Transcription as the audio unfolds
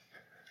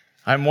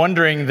I'm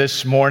wondering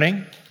this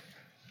morning,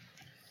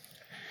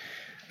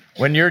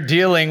 when you're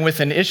dealing with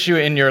an issue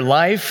in your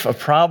life, a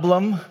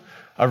problem,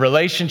 a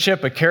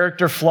relationship, a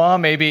character flaw,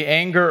 maybe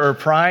anger or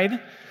pride,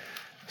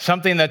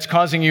 something that's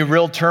causing you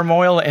real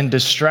turmoil and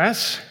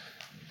distress,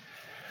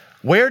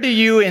 where do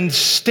you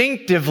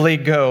instinctively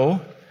go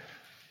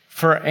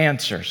for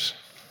answers?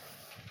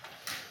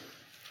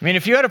 I mean,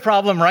 if you had a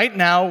problem right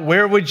now,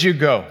 where would you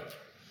go?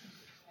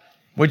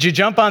 Would you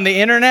jump on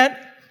the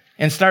internet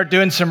and start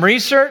doing some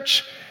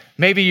research?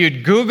 Maybe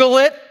you'd Google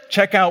it,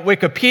 check out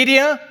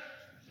Wikipedia.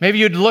 Maybe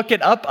you'd look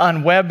it up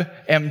on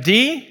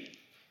WebMD.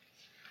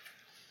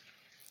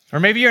 Or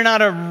maybe you're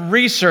not a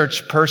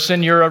research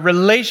person, you're a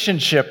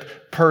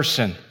relationship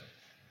person.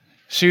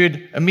 So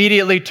you'd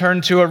immediately turn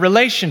to a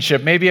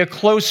relationship, maybe a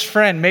close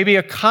friend, maybe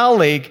a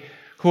colleague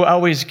who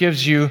always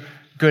gives you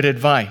good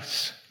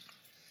advice.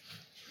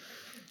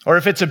 Or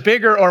if it's a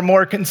bigger or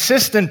more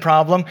consistent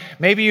problem,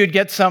 maybe you'd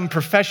get some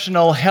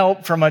professional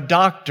help from a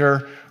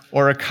doctor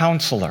or a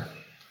counselor.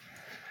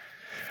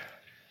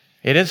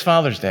 It is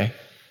Father's Day.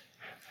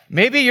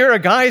 Maybe you're a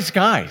guy's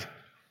guy,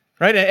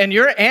 right? And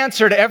your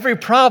answer to every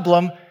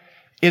problem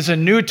is a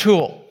new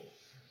tool.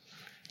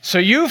 So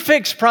you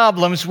fix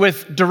problems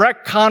with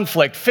direct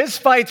conflict,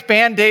 fistfights,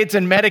 Band-Aids,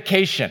 and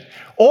medication.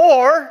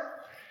 Or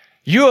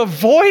you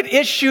avoid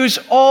issues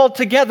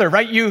altogether,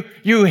 right?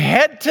 You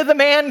head to the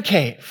man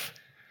cave.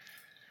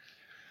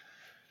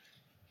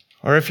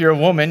 Or if you're a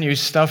woman, you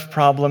stuff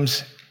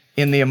problems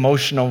in the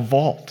emotional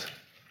vault.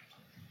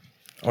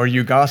 Or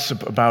you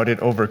gossip about it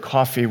over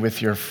coffee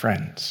with your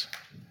friends.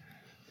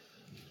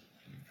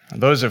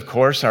 And those, of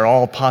course, are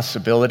all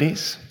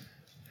possibilities.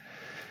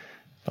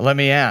 But let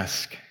me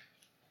ask,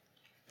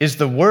 is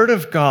the Word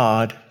of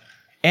God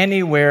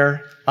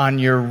anywhere on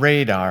your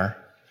radar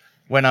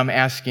when I'm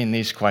asking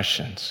these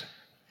questions?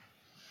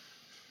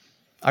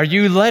 Are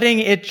you letting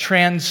it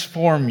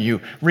transform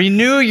you,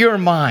 renew your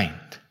mind?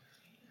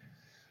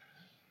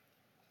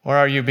 Or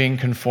are you being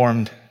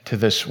conformed to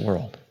this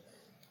world?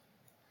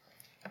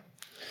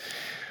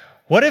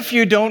 What if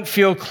you don't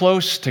feel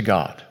close to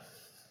God?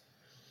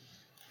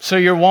 So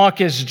your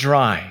walk is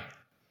dry,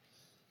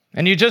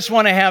 and you just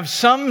want to have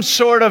some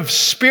sort of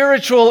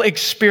spiritual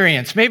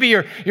experience. Maybe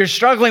you're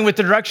struggling with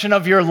the direction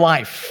of your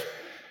life.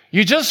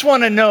 You just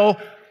want to know,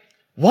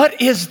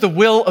 what is the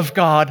will of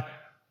God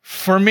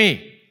for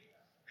me?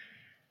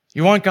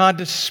 You want God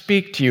to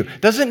speak to you.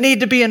 Doesn't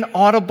need to be an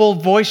audible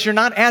voice. You're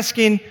not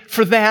asking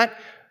for that,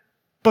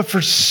 but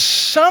for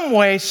some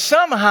way,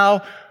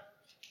 somehow,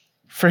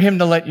 for Him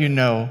to let you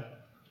know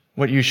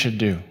what you should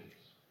do.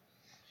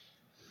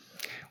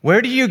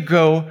 Where do you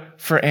go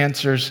for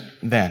answers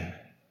then?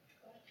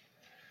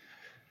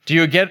 Do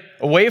you get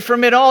away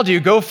from it all? Do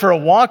you go for a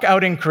walk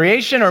out in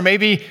creation, or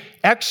maybe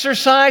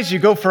exercise? You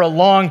go for a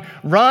long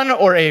run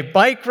or a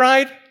bike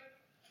ride?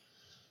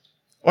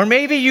 Or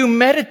maybe you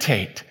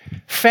meditate,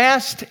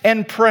 fast,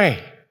 and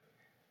pray.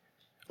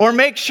 Or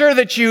make sure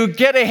that you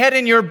get ahead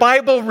in your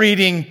Bible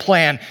reading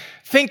plan,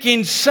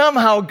 thinking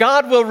somehow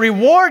God will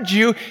reward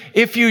you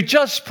if you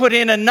just put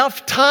in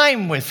enough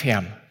time with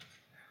Him.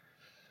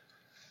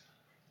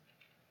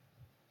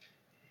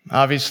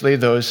 Obviously,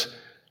 those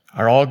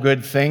are all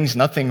good things,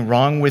 nothing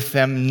wrong with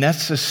them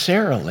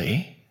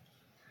necessarily.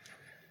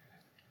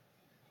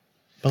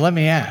 But let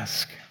me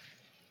ask,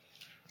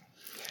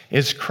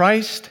 is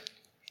Christ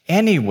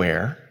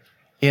anywhere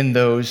in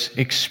those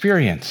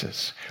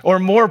experiences? Or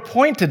more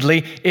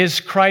pointedly,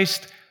 is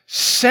Christ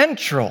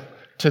central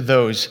to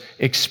those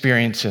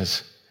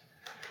experiences?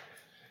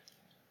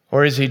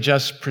 Or is He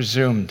just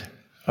presumed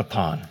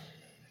upon?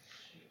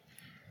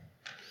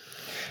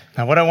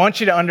 Now, what I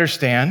want you to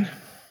understand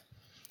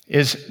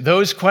is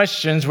those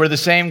questions were the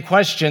same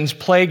questions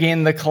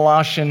plaguing the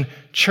Colossian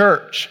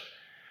church,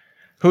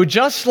 who,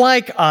 just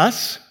like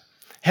us,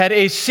 had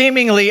a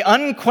seemingly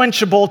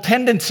unquenchable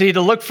tendency to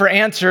look for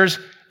answers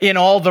in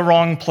all the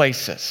wrong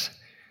places,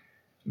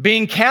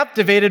 being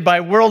captivated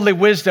by worldly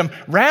wisdom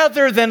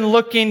rather than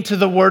looking to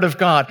the Word of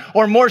God,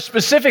 or more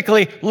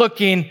specifically,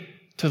 looking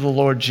to the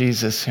Lord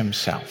Jesus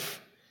Himself.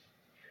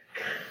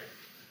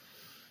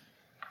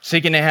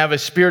 Seeking to have a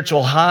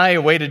spiritual high,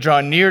 a way to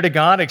draw near to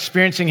God,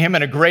 experiencing Him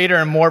in a greater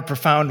and more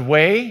profound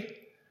way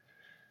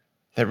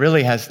that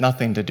really has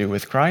nothing to do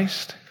with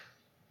Christ.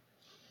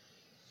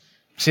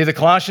 See, the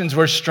Colossians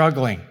were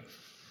struggling.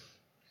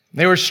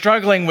 They were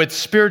struggling with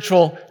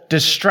spiritual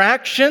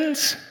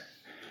distractions,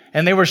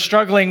 and they were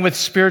struggling with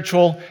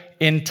spiritual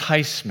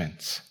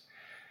enticements.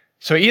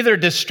 So either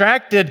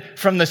distracted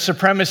from the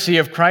supremacy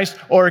of Christ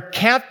or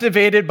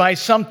captivated by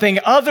something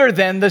other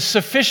than the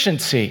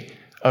sufficiency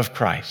of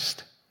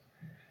Christ.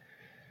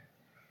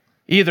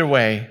 Either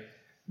way,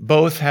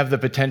 both have the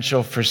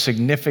potential for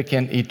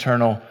significant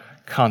eternal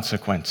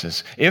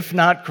consequences, if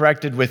not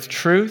corrected with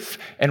truth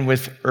and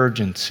with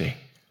urgency.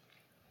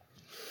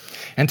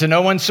 And to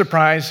no one's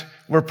surprise,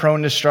 we're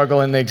prone to struggle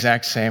in the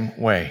exact same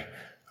way,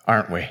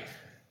 aren't we?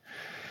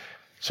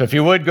 So if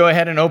you would, go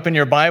ahead and open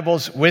your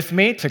Bibles with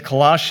me to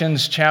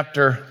Colossians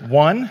chapter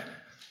 1.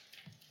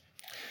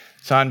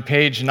 It's on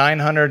page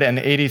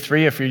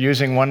 983 if you're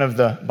using one of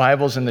the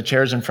Bibles in the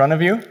chairs in front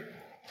of you.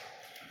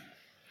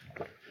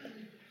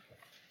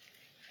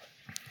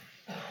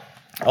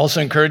 I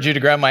also encourage you to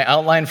grab my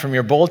outline from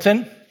your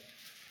bulletin.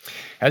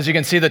 As you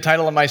can see, the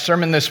title of my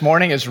sermon this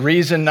morning is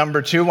Reason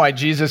Number 2, Why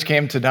Jesus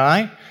Came to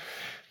Die,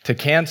 to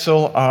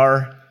Cancel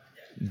Our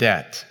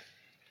Debt.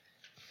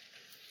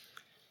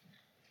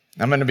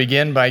 I'm going to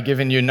begin by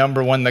giving you,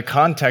 number one, the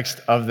context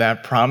of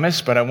that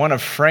promise, but I want to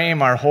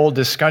frame our whole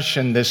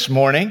discussion this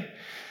morning.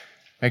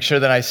 Make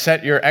sure that I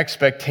set your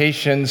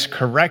expectations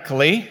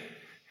correctly,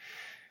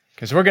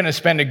 because we're going to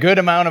spend a good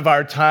amount of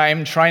our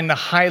time trying to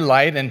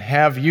highlight and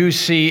have you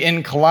see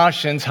in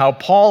Colossians how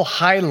Paul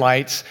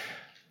highlights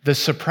the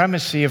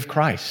supremacy of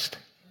Christ.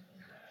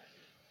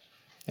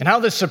 And how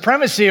the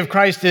supremacy of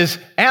Christ is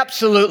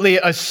absolutely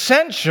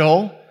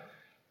essential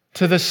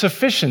to the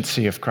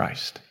sufficiency of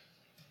Christ.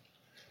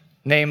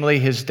 Namely,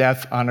 his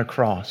death on a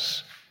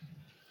cross.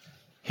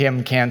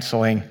 Him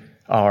canceling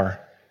our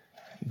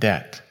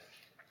debt.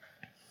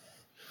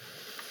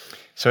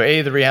 So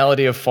A, the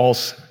reality of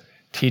false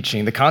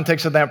teaching. The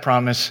context of that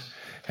promise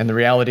and the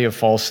reality of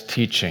false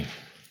teaching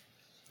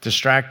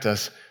distract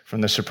us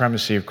from the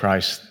supremacy of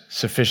Christ,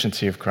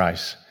 sufficiency of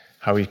Christ,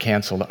 how he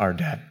canceled our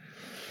debt.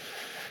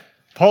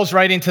 Paul's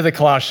writing to the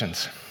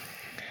Colossians.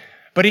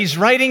 But he's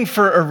writing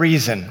for a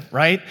reason,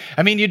 right?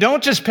 I mean, you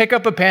don't just pick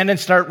up a pen and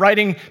start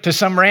writing to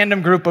some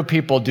random group of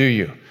people, do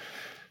you?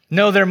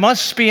 No, there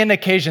must be an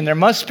occasion. There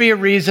must be a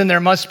reason.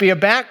 There must be a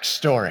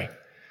backstory.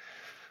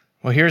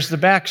 Well, here's the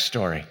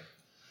backstory.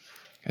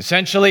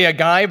 Essentially, a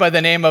guy by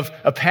the name of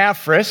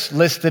Epaphras,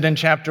 listed in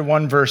chapter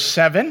 1, verse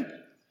 7,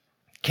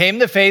 came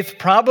to faith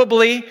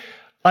probably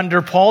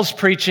under Paul's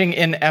preaching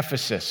in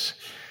Ephesus.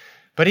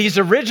 But he's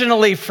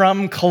originally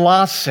from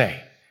Colossae.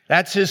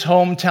 That's his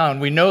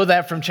hometown. We know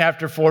that from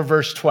chapter 4,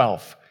 verse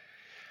 12.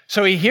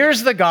 So he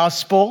hears the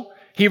gospel,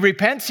 he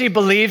repents, he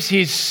believes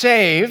he's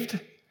saved,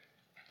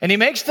 and he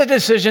makes the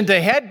decision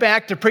to head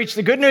back to preach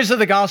the good news of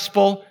the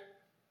gospel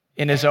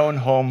in his own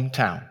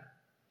hometown.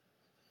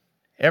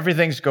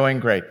 Everything's going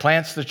great.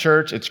 Plants the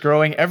church, it's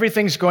growing,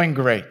 everything's going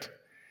great.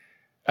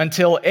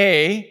 Until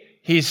A,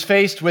 he's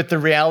faced with the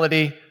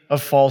reality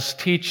of false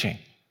teaching,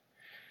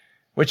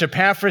 which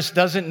Epaphras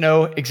doesn't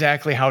know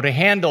exactly how to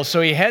handle.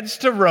 So he heads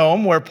to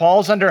Rome, where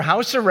Paul's under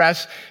house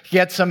arrest, to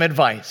get some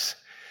advice.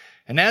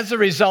 And as a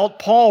result,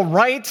 Paul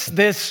writes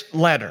this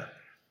letter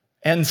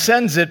and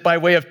sends it by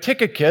way of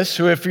Tychicus,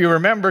 who, if you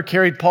remember,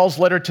 carried Paul's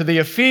letter to the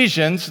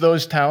Ephesians.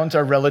 Those towns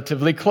are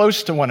relatively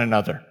close to one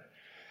another.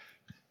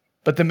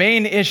 But the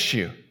main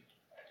issue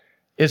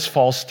is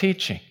false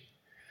teaching.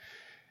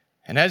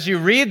 And as you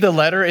read the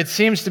letter, it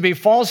seems to be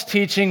false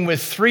teaching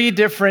with three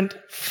different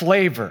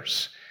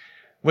flavors,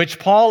 which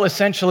Paul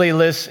essentially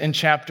lists in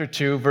chapter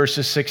 2,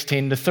 verses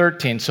 16 to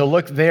 13. So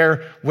look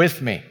there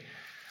with me.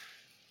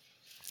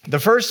 The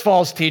first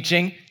false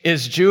teaching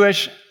is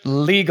Jewish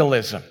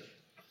legalism,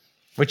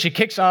 which he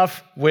kicks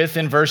off with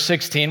in verse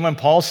 16 when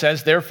Paul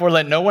says, "Therefore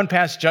let no one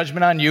pass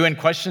judgment on you in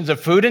questions of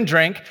food and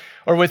drink,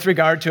 or with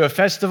regard to a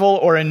festival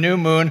or a new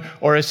moon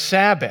or a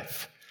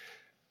Sabbath."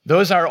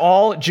 Those are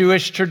all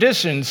Jewish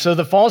traditions. So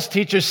the false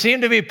teachers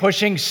seem to be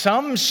pushing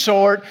some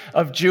sort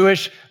of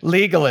Jewish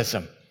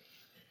legalism.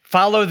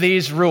 Follow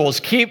these rules,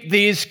 keep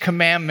these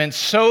commandments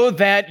so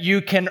that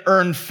you can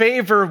earn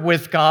favor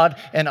with God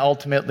and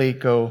ultimately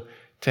go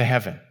to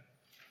heaven.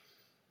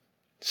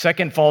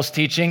 Second false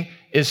teaching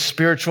is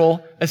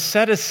spiritual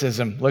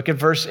asceticism. Look at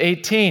verse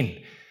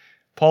 18.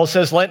 Paul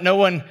says, "Let no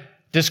one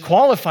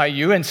disqualify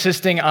you,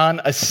 insisting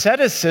on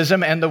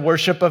asceticism and the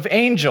worship of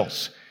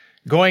angels,"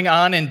 going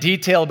on in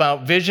detail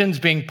about visions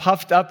being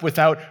puffed up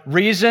without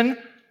reason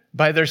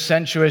by their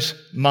sensuous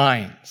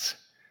minds.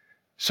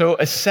 So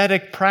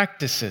ascetic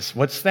practices,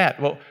 what's that?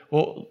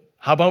 Well,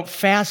 how about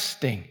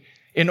fasting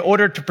in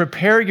order to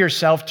prepare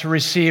yourself to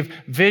receive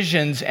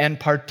visions and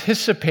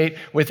participate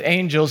with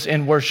angels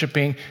in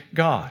worshiping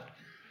God?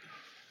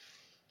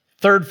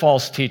 Third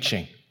false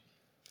teaching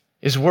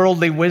is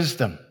worldly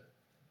wisdom,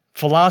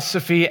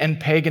 philosophy, and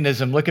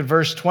paganism. Look at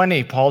verse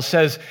 20. Paul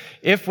says,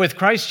 "If with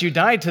Christ you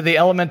died to the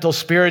elemental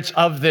spirits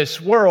of this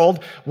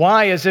world,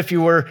 why, as if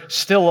you were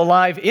still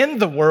alive in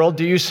the world,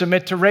 do you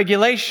submit to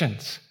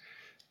regulations?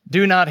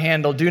 Do not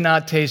handle, do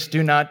not taste,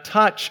 do not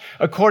touch,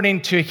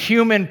 according to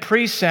human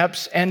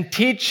precepts and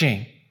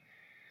teaching."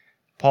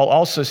 Paul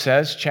also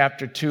says,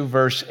 chapter 2,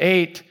 verse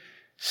 8,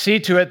 "See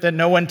to it that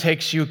no one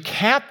takes you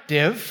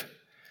captive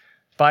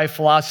by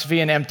philosophy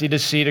and empty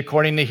deceit,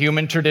 according to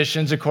human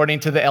traditions, according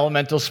to the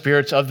elemental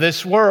spirits of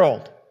this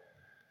world."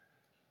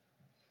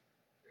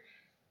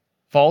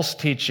 False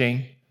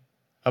teaching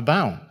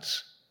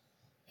abounds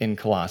in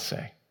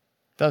Colossae,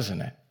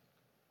 doesn't it?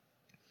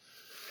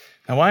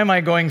 Now, why am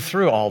I going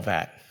through all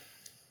that?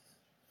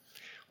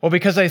 Well,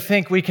 because I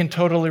think we can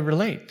totally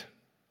relate,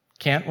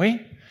 can't we?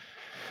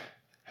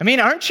 I mean,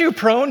 aren't you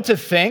prone to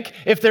think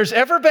if there's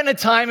ever been a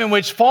time in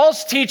which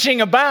false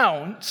teaching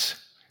abounds,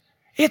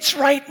 it's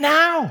right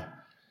now?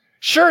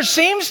 Sure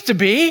seems to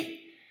be.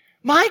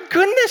 My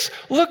goodness,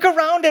 look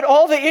around at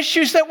all the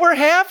issues that we're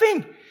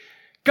having.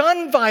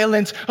 gun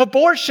violence,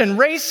 abortion,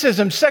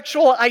 racism,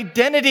 sexual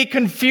identity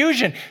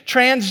confusion,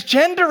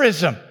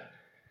 transgenderism,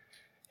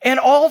 and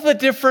all the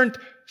different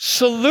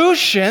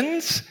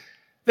solutions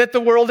that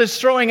the world is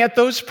throwing at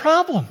those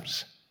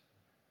problems.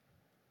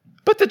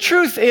 But the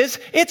truth is,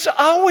 it's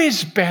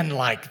always been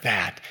like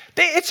that.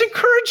 It's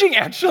encouraging,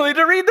 actually,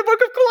 to read the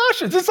book of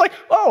Colossians. It's like,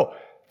 oh,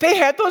 they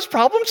had those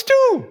problems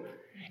too.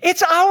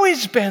 It's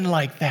always been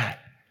like that.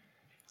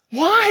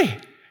 Why?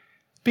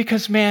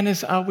 Because man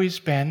has always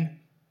been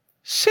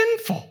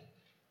sinful.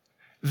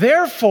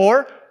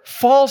 Therefore,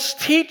 false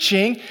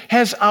teaching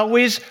has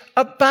always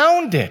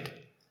abounded.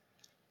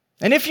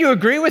 And if you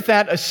agree with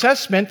that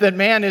assessment that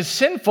man is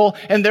sinful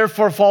and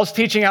therefore false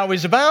teaching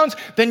always abounds,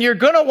 then you're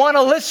going to want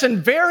to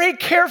listen very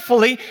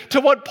carefully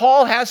to what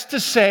Paul has to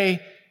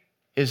say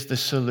is the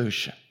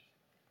solution,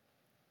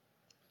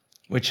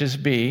 which is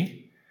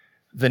B,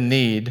 the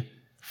need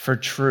for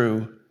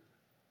true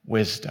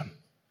wisdom.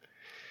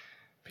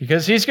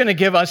 Because he's going to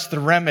give us the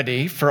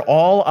remedy for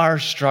all our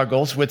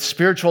struggles with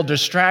spiritual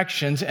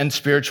distractions and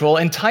spiritual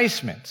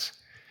enticements.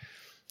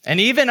 And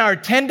even our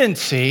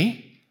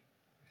tendency,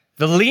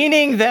 the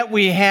leaning that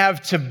we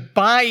have to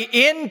buy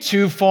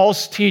into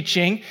false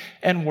teaching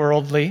and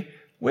worldly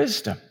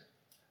wisdom.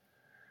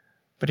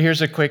 But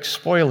here's a quick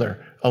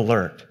spoiler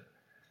alert.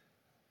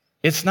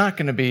 It's not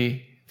going to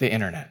be the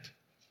internet.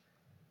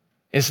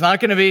 It's not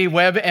going to be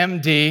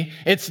WebMD.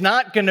 It's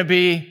not going to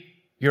be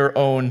your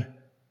own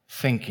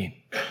thinking.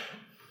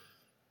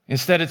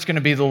 Instead, it's going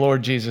to be the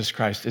Lord Jesus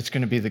Christ. It's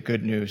going to be the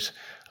good news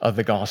of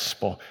the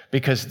gospel,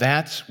 because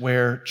that's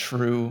where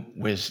true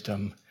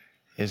wisdom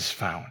is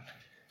found.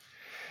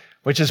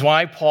 Which is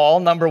why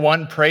Paul, number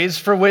 1, prays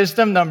for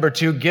wisdom, number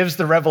 2, gives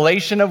the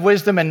revelation of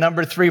wisdom, and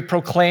number 3,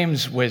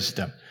 proclaims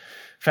wisdom.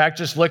 In fact,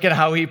 just look at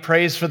how he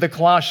prays for the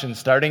Colossians,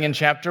 starting in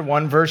chapter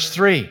 1, verse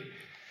 3.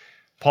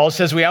 Paul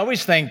says, "We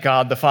always thank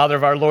God, the Father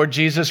of our Lord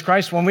Jesus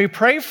Christ, when we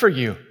pray for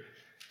you,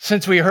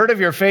 since we heard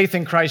of your faith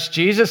in Christ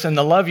Jesus and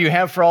the love you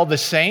have for all the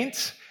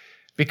saints,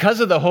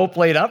 because of the hope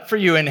laid up for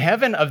you in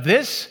heaven. Of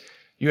this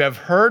you have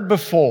heard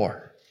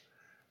before."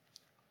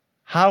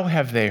 How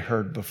have they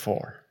heard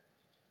before?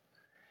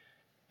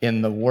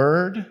 In the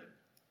word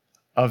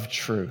of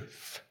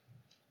truth.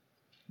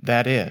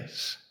 That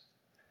is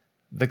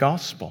the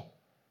gospel.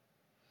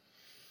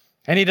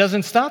 And he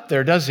doesn't stop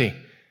there, does he?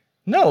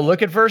 No,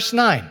 look at verse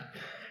 9.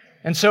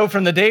 "And so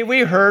from the day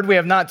we heard, we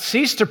have not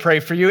ceased to pray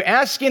for you,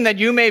 asking that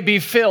you may be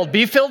filled."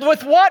 Be filled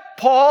with what,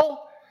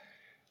 Paul?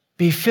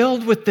 Be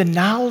filled with the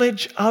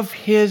knowledge of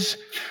his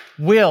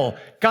will.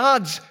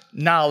 God's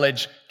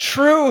knowledge,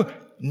 true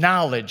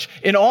knowledge,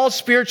 in all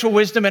spiritual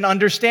wisdom and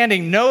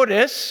understanding.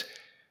 Notice,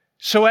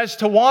 so as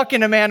to walk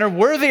in a manner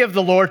worthy of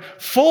the Lord,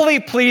 fully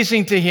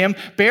pleasing to him,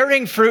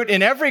 bearing fruit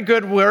in every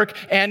good work,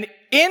 and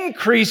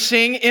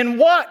increasing in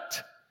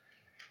what?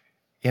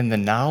 In the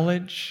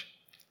knowledge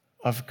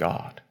of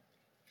God.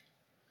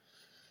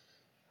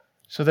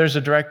 So there's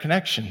a direct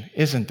connection,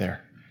 isn't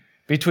there,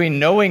 between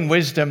knowing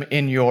wisdom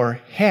in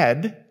your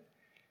head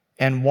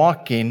and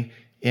walking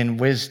in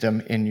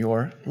wisdom in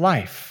your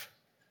life.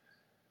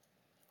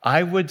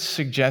 I would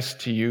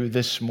suggest to you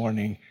this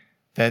morning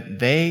that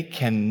they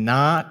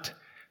cannot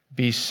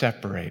be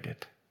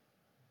separated.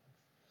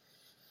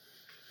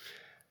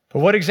 But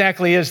what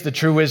exactly is the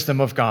true wisdom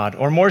of God?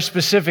 Or more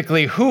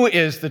specifically, who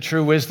is the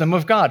true wisdom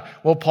of God?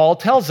 Well, Paul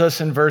tells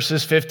us in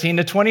verses 15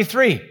 to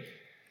 23.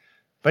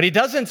 But he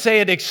doesn't say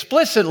it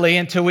explicitly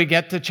until we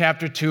get to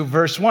chapter 2,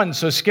 verse 1.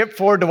 So skip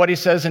forward to what he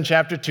says in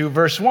chapter 2,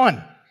 verse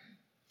 1.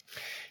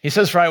 He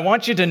says, "For I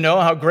want you to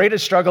know how great a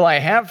struggle I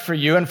have for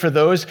you and for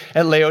those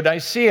at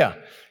Laodicea,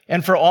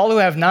 and for all who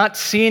have not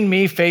seen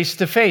me face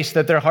to face,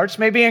 that their hearts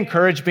may be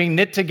encouraged, being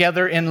knit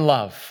together in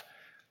love."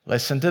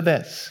 Listen to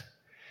this.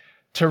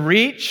 "To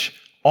reach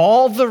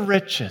all the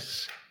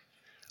riches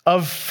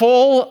of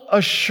full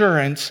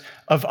assurance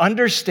of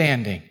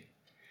understanding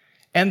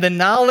and the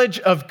knowledge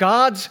of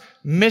God's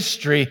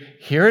mystery,"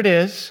 here it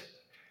is,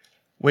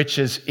 "which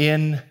is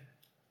in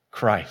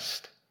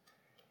Christ,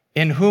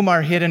 in whom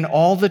are hidden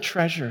all the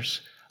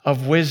treasures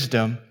of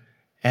wisdom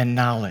and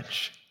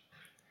knowledge."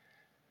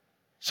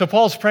 So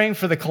Paul's praying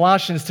for the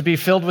Colossians to be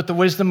filled with the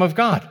wisdom of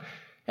God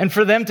and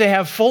for them to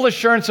have full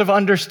assurance of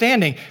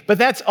understanding. But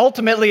that's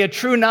ultimately a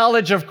true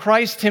knowledge of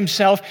Christ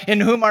himself, in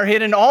whom are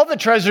hidden all the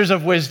treasures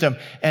of wisdom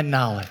and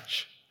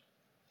knowledge.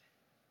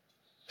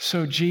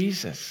 So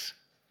Jesus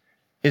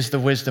is the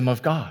wisdom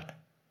of God.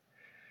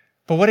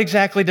 But what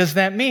exactly does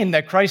that mean?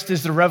 That Christ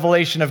is the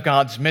revelation of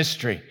God's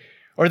mystery,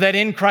 or that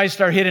in Christ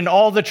are hidden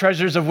all the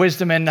treasures of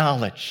wisdom and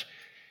knowledge?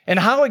 And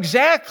how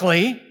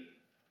exactly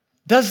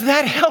does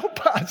that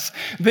help us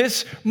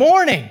this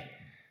morning?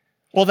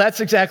 Well,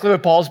 that's exactly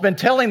what Paul's been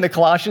telling the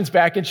Colossians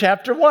back in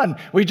chapter 1.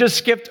 We just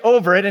skipped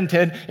over it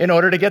in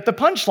order to get the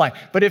punchline.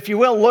 But if you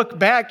will, look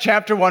back,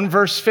 chapter 1,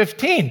 verse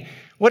 15.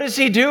 What does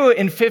he do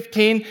in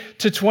 15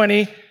 to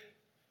 20,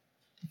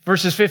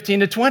 verses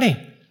 15 to 20?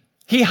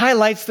 He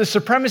highlights the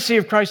supremacy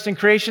of Christ in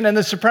creation and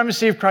the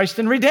supremacy of Christ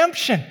in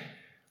redemption.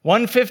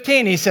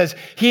 1:15, he says,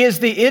 he is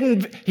the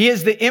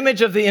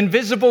image of the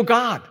invisible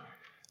God,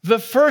 the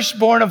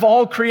firstborn of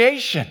all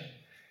creation.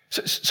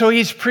 So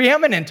he's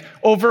preeminent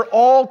over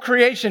all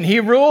creation. He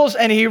rules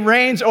and he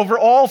reigns over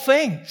all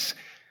things,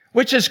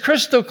 which is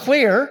crystal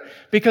clear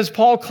because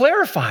Paul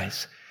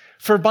clarifies.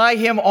 For by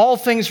him all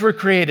things were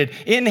created,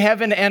 in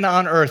heaven and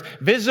on earth,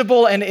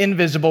 visible and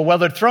invisible,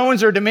 whether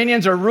thrones or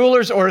dominions or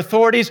rulers or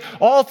authorities,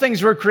 all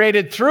things were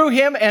created through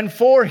him and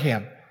for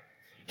him.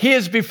 He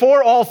is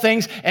before all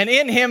things, and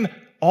in him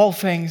all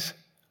things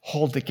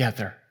hold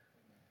together.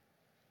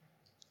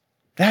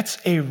 That's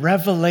a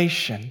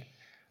revelation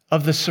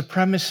of the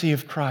supremacy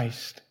of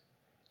Christ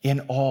in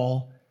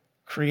all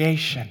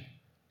creation.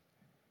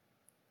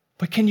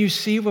 But can you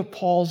see what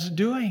Paul's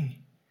doing?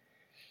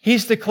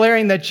 He's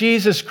declaring that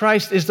Jesus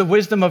Christ is the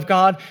wisdom of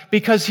God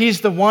because he's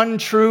the one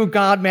true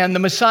God-man, the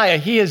Messiah.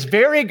 He is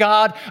very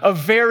God of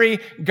very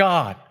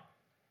God.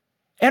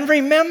 And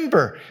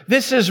remember,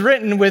 this is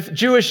written with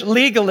Jewish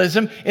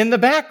legalism in the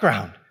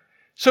background.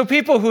 So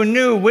people who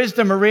knew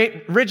wisdom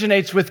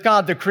originates with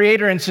God, the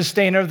creator and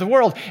sustainer of the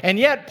world. And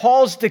yet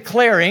Paul's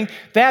declaring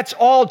that's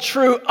all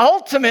true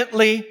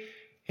ultimately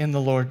in the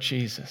Lord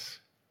Jesus.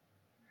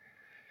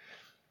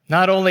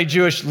 Not only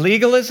Jewish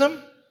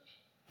legalism,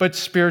 but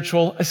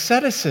spiritual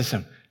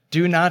asceticism.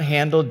 Do not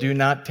handle, do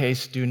not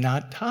taste, do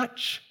not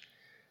touch.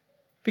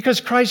 Because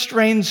Christ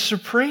reigns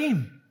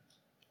supreme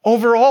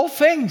over all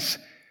things.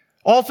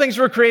 All things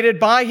were created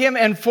by him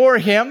and for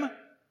him,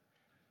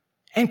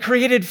 and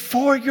created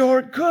for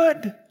your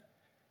good,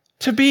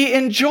 to be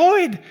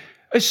enjoyed,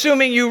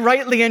 assuming you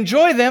rightly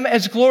enjoy them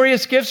as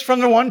glorious gifts from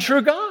the one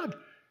true God,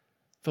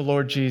 the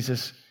Lord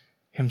Jesus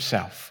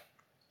himself.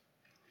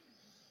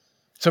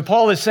 So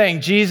Paul is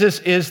saying Jesus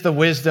is the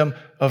wisdom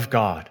of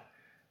God.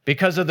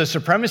 Because of the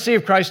supremacy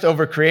of Christ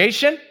over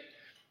creation,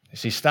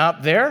 does he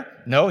stop there?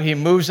 No, he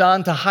moves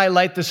on to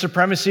highlight the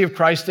supremacy of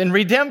Christ in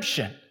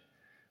redemption.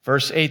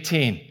 Verse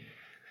 18,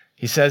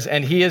 he says,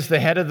 and he is the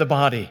head of the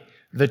body,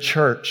 the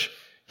church.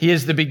 He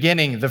is the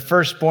beginning, the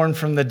firstborn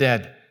from the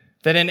dead,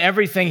 that in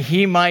everything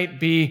he might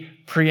be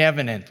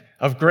preeminent,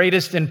 of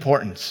greatest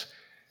importance.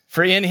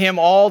 For in him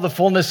all the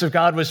fullness of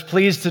God was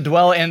pleased to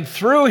dwell, and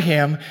through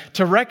him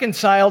to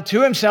reconcile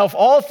to himself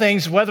all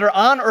things, whether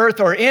on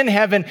earth or in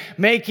heaven,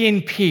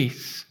 making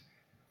peace.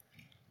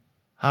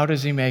 How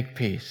does he make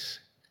peace?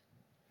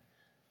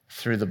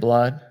 Through the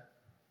blood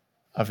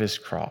of his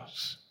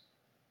cross.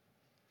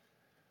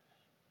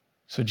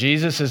 So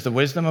Jesus is the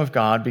wisdom of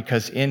God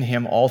because in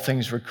him all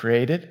things were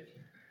created.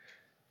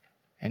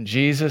 And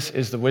Jesus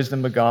is the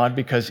wisdom of God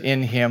because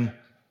in him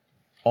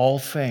all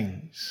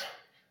things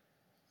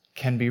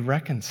can be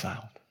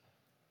reconciled.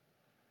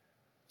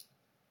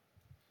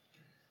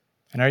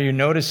 And are you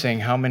noticing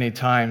how many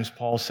times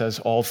Paul says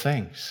all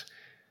things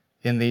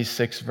in these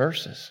 6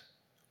 verses?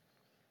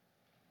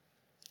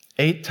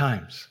 8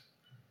 times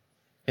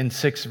in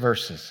 6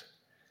 verses.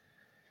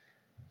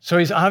 So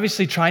he's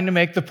obviously trying to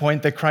make the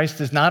point that Christ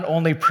is not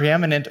only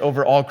preeminent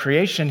over all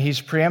creation,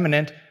 he's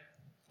preeminent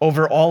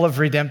over all of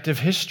redemptive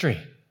history.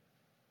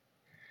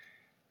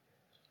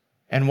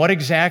 And what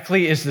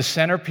exactly is the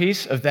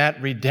centerpiece of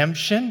that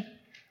redemption?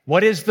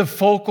 What is the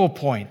focal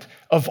point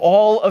of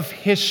all of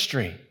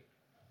history?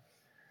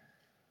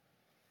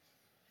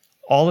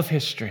 All of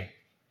history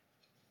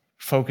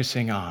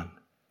focusing on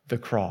the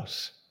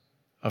cross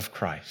of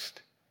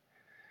Christ.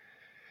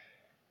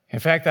 In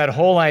fact, that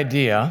whole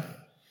idea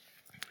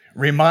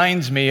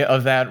reminds me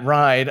of that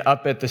ride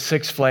up at the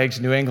Six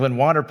Flags New England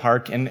Water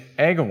Park in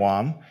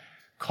Agawam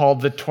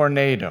called the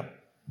Tornado.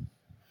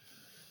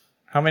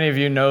 How many of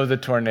you know the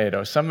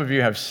Tornado? Some of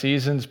you have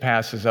seasons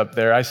passes up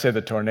there. I say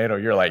the Tornado,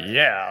 you're like,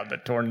 yeah, the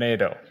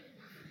Tornado.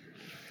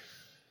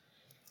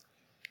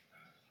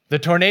 The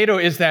Tornado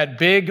is that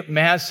big,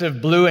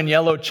 massive blue and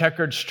yellow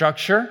checkered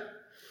structure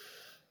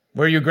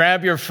where you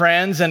grab your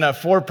friends in a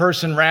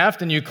 4-person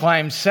raft and you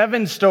climb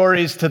 7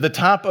 stories to the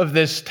top of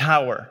this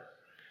tower,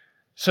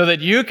 so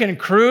that you can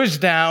cruise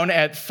down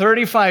at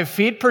 35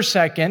 feet per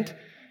second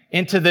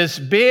into this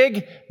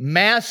big,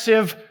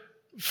 massive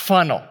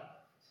funnel,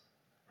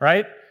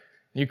 right?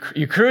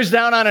 You cruise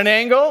down on an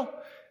angle,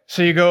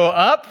 so you go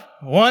up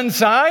one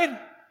side,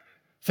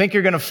 think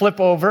you're going to flip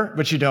over,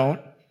 but you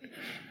don't.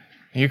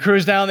 You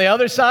cruise down the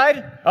other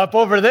side, up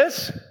over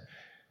this,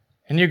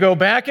 and you go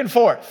back and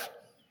forth,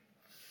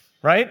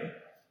 right?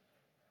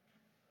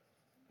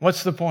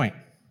 What's the point?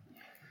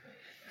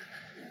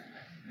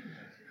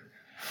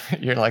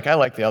 You're like, I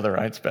like the other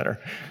rides better.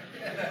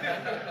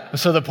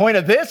 So the point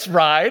of this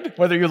ride,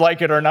 whether you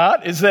like it or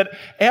not, is that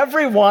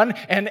everyone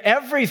and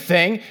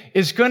everything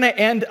is going to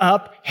end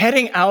up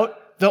heading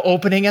out the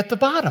opening at the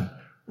bottom,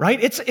 right?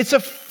 It's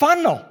a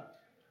funnel.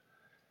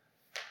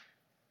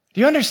 Do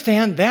you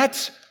understand?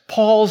 That's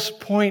Paul's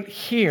point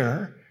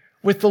here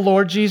with the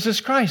Lord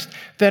Jesus Christ,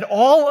 that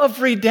all of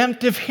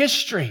redemptive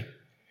history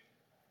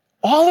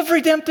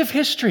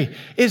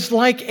is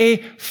like a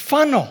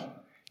funnel.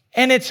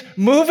 And it's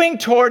moving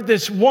toward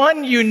this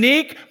one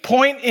unique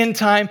point in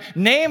time,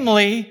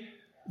 namely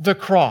the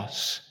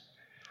cross,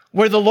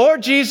 where the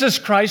Lord Jesus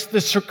Christ,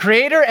 the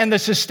creator and the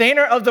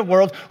sustainer of the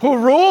world, who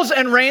rules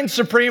and reigns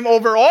supreme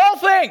over all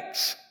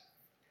things,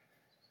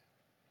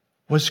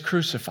 was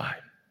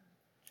crucified,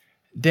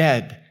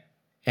 dead,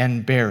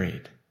 and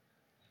buried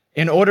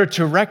in order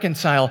to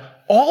reconcile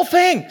all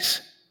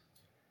things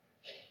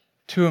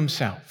to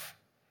himself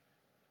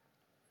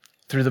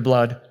through the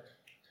blood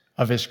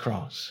of his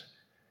cross.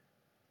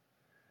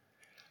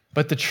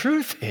 But the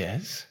truth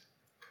is,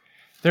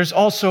 there's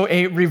also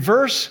a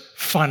reverse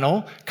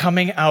funnel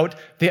coming out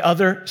the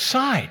other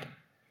side.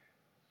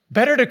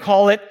 Better to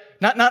call it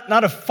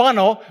not a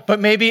funnel, but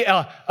maybe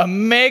a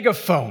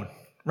megaphone,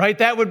 right?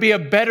 That would be a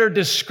better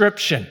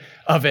description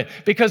of it,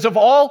 because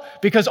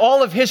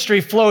all of history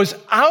flows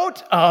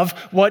out of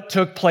what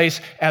took place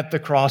at the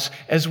cross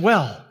as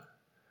well.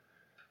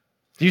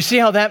 Do you see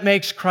how that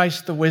makes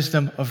Christ the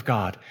wisdom of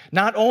God?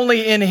 Not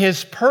only in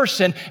his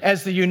person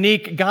as the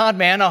unique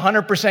God-man,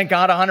 100%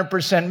 God,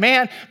 100%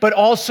 man, but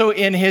also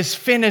in his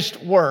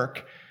finished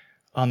work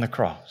on the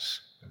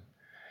cross,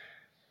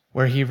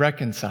 where he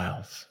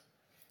reconciles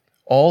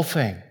all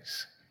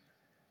things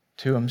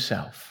to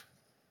himself.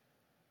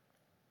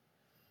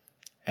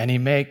 And he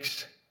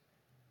makes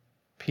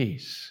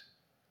peace.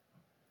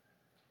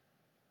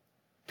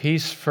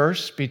 Peace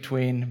first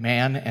between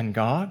man and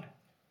God,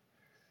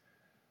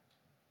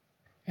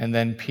 and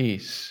then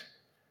peace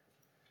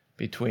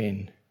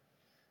between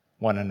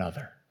one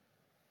another.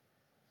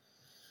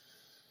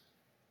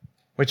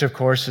 Which, of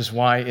course, is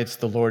why it's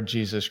the Lord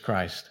Jesus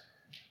Christ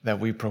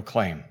that we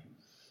proclaim.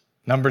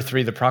 Number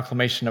 3, the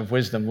proclamation of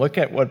wisdom. Look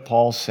at what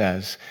Paul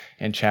says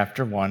in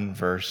chapter 1,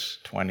 verse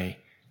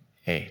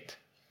 28.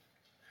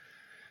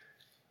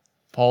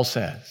 Paul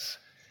says,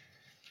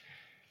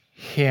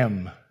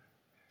 "Him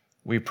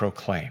we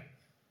proclaim."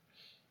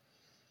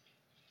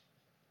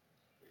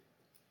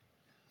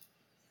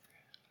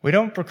 We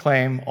don't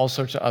proclaim all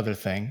sorts of other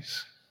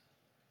things.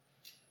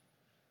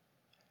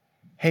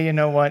 Hey, you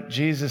know what?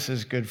 Jesus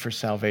is good for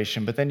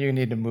salvation, but then you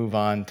need to move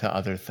on to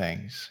other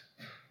things.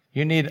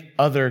 You need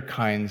other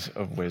kinds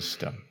of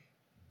wisdom.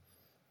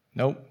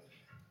 Nope.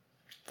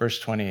 Verse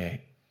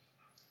 28.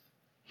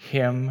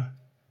 Him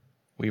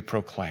we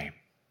proclaim.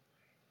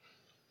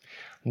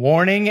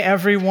 Warning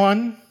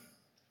everyone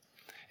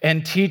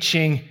and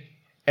teaching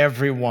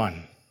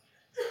everyone.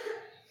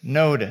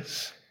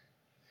 Notice,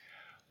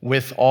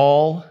 with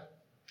all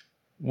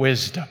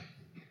wisdom,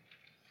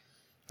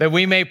 that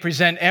we may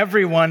present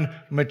everyone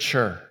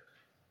mature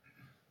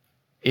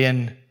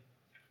in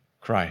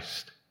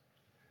Christ.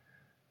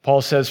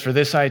 Paul says, "For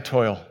this I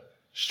toil,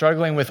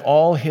 struggling with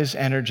all his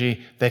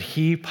energy that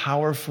he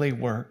powerfully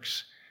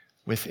works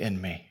within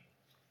me."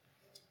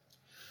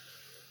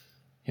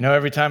 You know,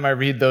 every time I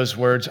read those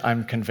words,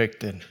 I'm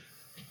convicted.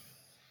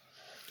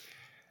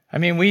 I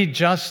mean, we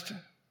just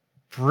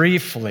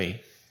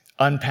briefly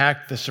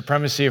unpacked the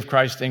supremacy of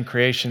Christ in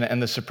creation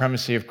and the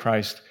supremacy of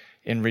Christ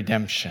in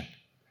redemption.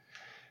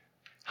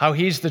 How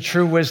he's the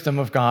true wisdom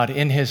of God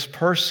in his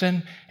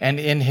person and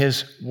in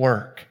his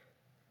work.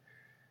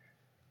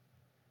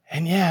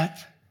 And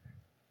yet,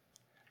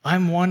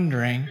 I'm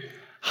wondering,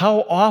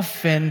 how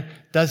often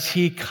does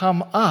he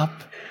come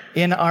up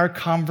in our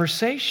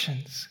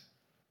conversations?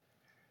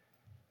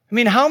 I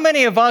mean, how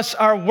many of us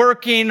are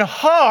working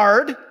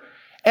hard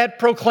at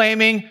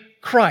proclaiming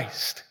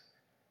Christ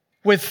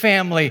with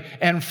family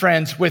and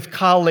friends, with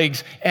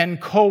colleagues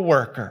and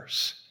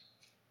coworkers?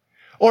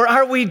 Or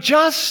are we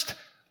just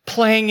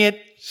playing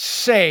it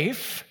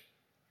safe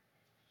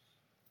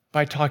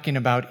by talking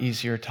about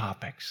easier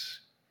topics?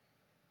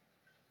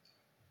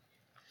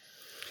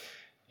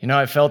 You know,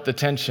 I felt the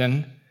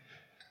tension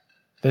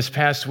this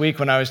past week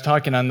when I was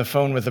talking on the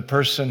phone with a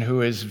person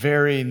who is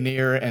very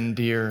near and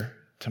dear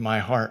to my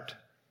heart,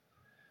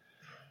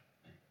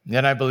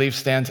 yet I believe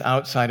stands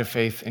outside of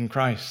faith in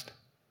Christ.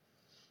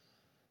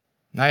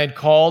 And I had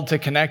called to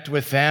connect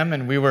with them,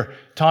 and we were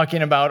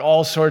talking about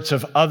all sorts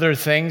of other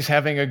things,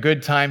 having a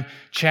good time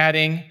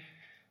chatting,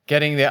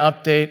 getting the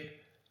update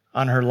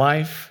on her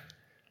life,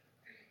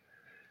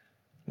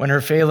 when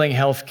her failing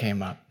health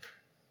came up.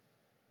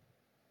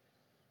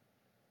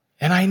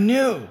 And I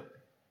knew,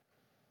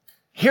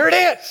 here it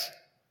is.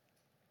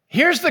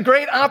 Here's the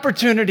great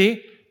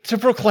opportunity to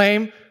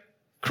proclaim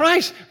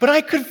Christ. But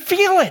I could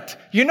feel it.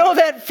 You know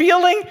that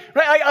feeling?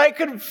 Right? I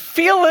could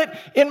feel it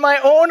in my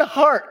own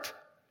heart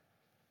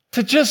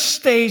to just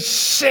stay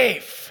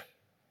safe.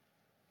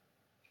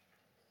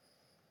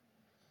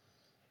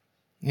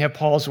 Yet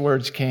Paul's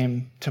words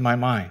came to my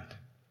mind.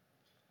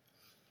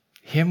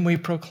 Him we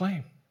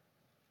proclaim.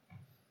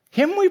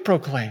 Him we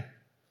proclaim.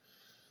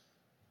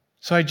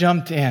 So I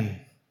jumped in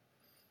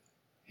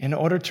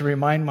order to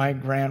remind my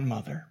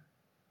grandmother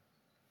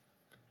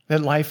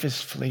that life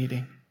is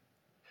fleeting,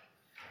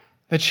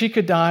 that she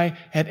could die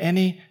at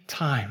any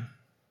time,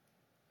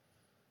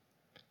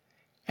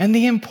 and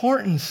the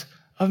importance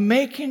of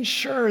making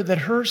sure that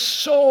her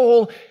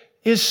soul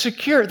is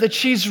secure, that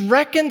she's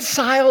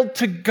reconciled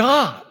to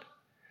God.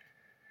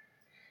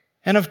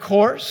 And of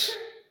course,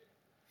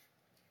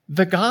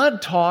 the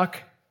God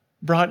talk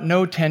brought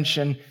no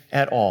tension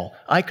at all.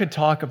 I could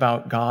talk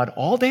about God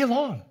all day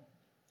long.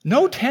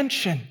 No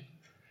tension.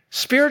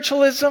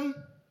 Spiritualism,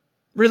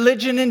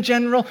 religion in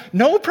general,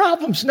 no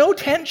problems, no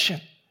tension.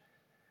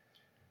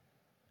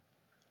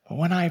 But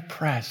when I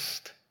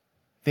pressed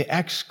the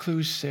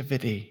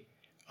exclusivity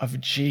of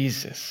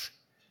Jesus,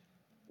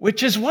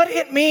 which is what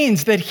it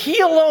means that he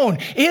alone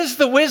is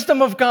the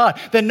wisdom of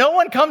God, that no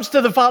one comes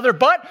to the Father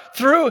but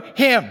through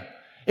him.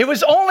 It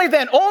was only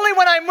then, only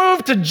when I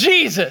moved to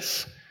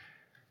Jesus,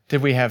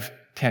 did we have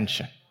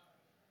tension.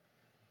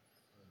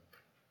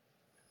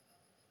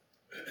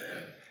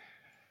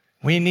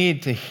 We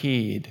need to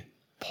heed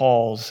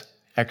Paul's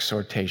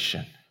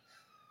exhortation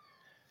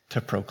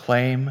to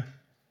proclaim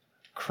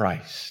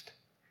Christ,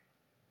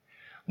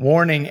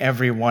 warning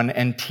everyone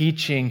and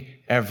teaching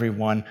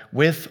everyone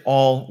with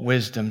all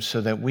wisdom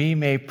so that we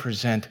may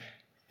present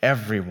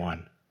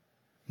everyone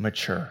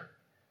mature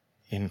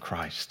in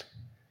Christ.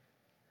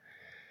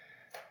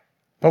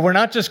 But we're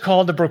not just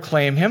called to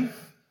proclaim him,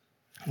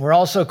 we're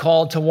also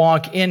called to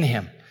walk in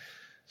him.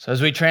 So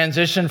as we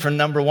transition from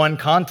number 1,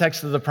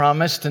 context of the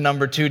promise, to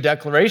number 2,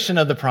 declaration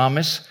of the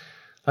promise,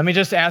 let me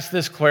just ask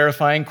this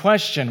clarifying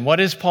question. What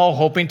is Paul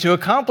hoping to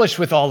accomplish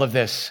with all of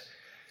this?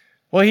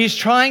 Well, he's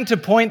trying to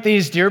point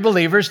these dear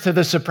believers to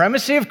the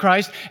supremacy of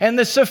Christ and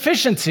the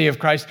sufficiency of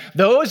Christ.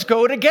 Those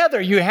go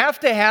together. You have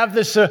to have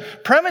the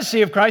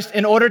supremacy of Christ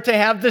in order to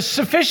have the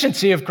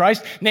sufficiency of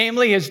Christ,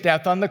 namely his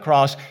death on the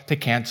cross to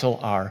cancel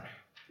our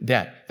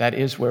debt. That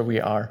is where we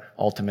are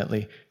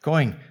ultimately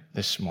going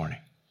this morning.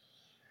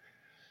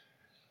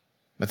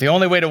 But the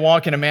only way to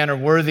walk in a manner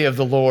worthy of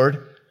the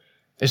Lord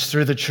is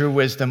through the true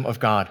wisdom of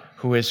God,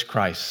 who is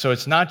Christ. So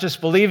it's not just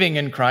believing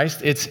in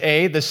Christ, it's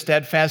the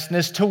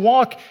steadfastness to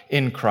walk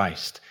in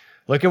Christ.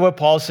 Look at what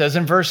Paul says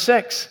in verse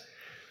 6.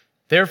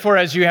 Therefore,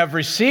 as you have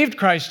received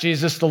Christ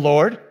Jesus the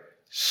Lord,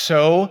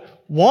 so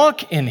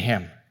walk in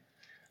him,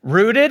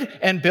 rooted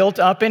and built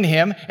up in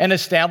him and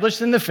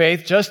established in the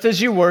faith, just as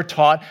you were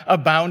taught,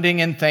 abounding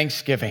in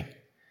thanksgiving.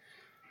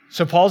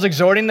 So Paul's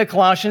exhorting the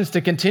Colossians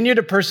to continue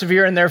to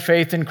persevere in their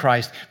faith in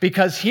Christ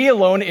because he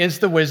alone is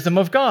the wisdom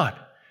of God.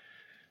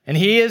 And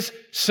he is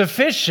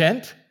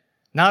sufficient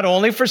not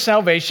only for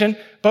salvation,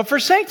 but for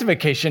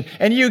sanctification.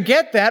 And you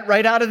get that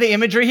right out of the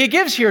imagery he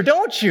gives here,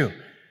 don't you?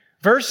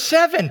 Verse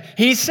 7,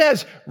 he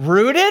says,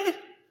 rooted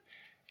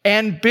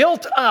and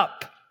built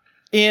up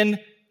in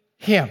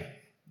him.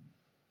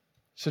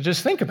 So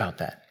just think about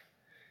that.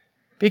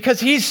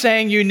 Because he's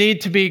saying you need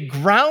to be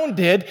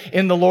grounded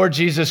in the Lord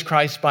Jesus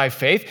Christ by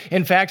faith.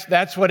 In fact,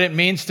 that's what it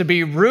means to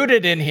be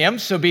rooted in him.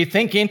 So be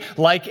thinking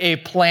like a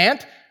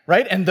plant,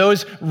 right? And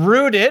those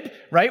rooted,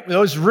 right?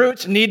 Those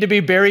roots need to be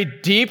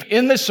buried deep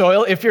in the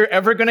soil if you're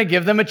ever going to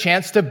give them a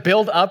chance to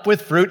build up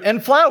with fruit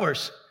and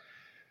flowers.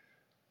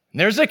 And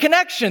there's a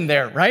connection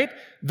there, right?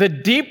 The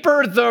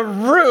deeper the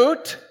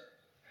root,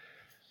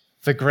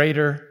 the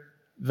greater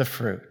the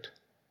fruit.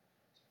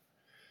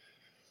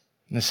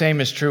 And the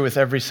same is true with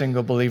every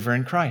single believer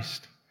in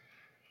Christ.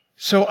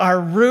 So our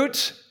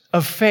roots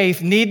of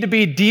faith need to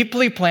be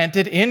deeply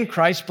planted in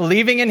Christ,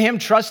 believing in him,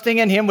 trusting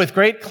in him with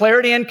great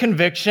clarity and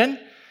conviction.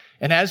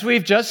 And as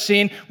we've just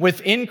seen,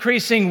 with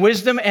increasing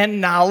wisdom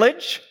and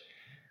knowledge,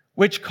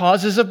 which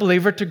causes a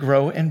believer to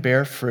grow and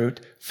bear fruit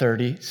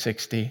 30,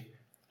 60,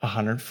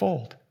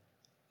 100-fold.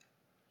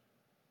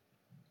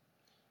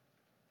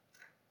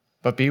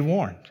 But be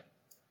warned,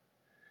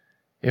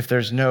 if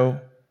there's no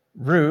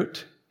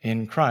root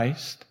in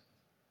Christ,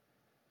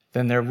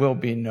 then there will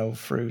be no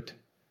fruit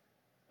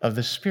of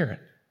the Spirit.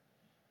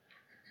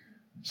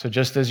 So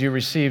just as you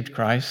received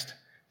Christ,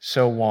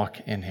 so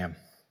walk in him.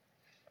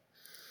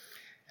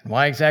 And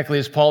why exactly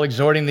is Paul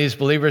exhorting these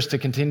believers to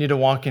continue to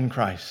walk in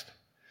Christ?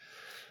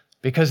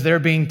 Because they're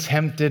being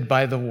tempted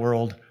by the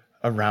world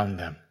around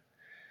them.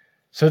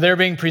 So they're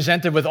being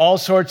presented with all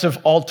sorts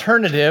of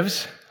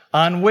alternatives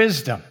on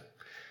wisdom.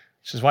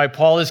 This is why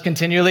Paul is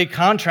continually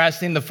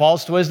contrasting the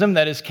false wisdom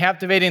that is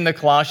captivating the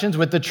Colossians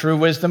with the true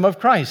wisdom of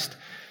Christ.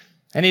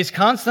 And he's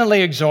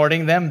constantly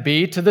exhorting them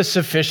be to the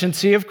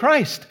sufficiency of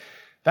Christ.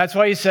 That's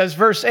why he says,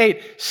 verse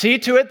 8, see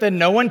to it that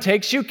no one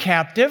takes you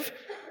captive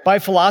by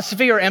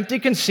philosophy or empty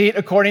conceit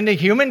according to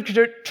human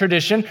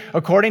tradition,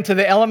 according to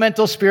the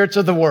elemental spirits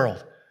of the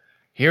world.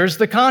 Here's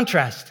the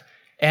contrast,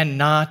 and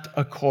not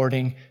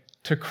according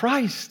to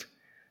Christ.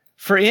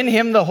 For in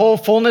him the whole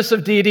fullness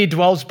of deity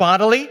dwells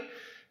bodily,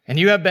 and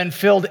you have been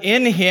filled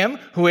in him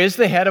who is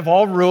the head of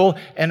all rule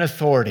and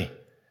authority.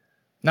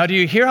 Now, do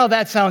you hear how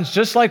that sounds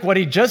just like what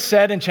he just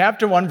said in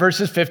chapter 1,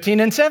 verses 15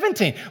 and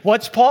 17?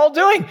 What's Paul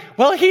doing?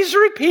 Well, he's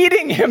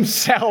repeating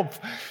himself.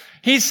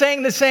 He's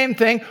saying the same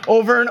thing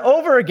over and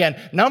over again.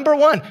 Number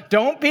 1,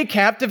 don't be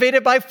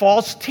captivated by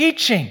false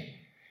teaching.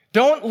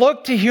 Don't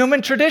look to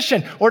human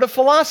tradition or to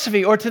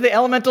philosophy or to the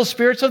elemental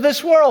spirits of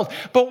this world.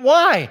 But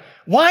why?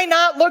 Why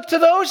not look to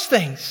those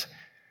things?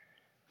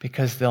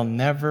 Because they'll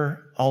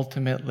never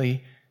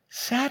ultimately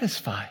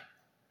satisfy.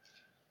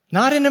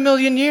 Not in a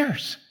million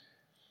years.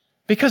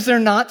 Because they're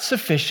not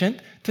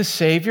sufficient to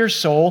save your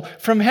soul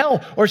from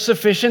hell or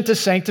sufficient to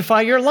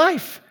sanctify your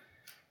life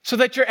so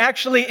that you're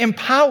actually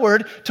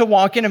empowered to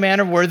walk in a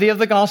manner worthy of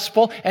the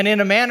gospel and in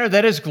a manner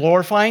that is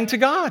glorifying to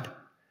God.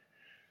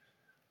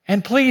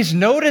 And please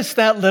notice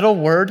that little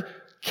word,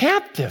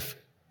 captive.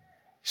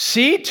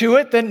 See to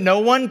it that no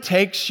one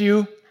takes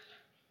you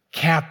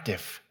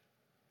captive.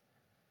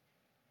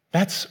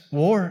 That's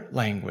war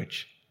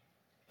language,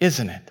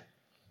 isn't it?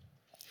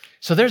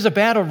 So there's a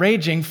battle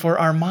raging for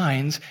our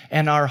minds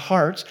and our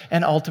hearts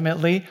and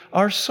ultimately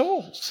our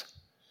souls.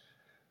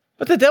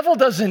 But the devil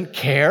doesn't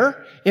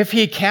care if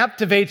he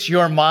captivates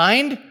your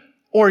mind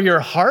or your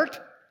heart.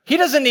 He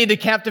doesn't need to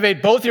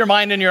captivate both your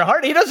mind and your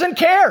heart. He doesn't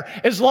care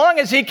as long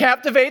as he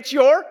captivates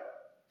your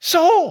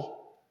soul.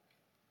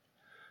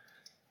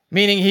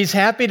 Meaning he's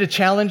happy to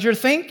challenge your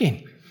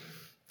thinking,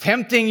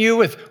 tempting you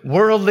with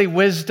worldly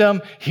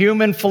wisdom,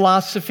 human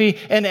philosophy,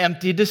 and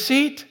empty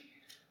deceit.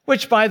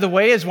 Which, by the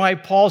way, is why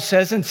Paul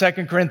says in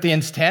 2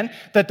 Corinthians 10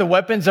 that the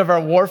weapons of our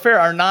warfare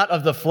are not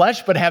of the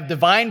flesh, but have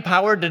divine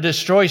power to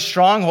destroy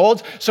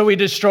strongholds. So we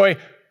destroy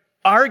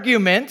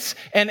arguments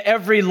and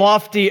every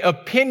lofty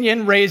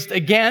opinion raised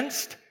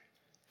against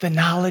the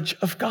knowledge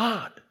of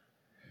God.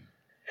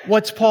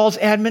 What's Paul's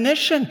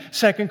admonition?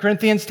 2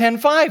 Corinthians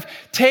 10:5.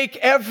 Take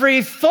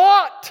every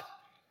thought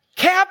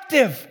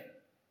captive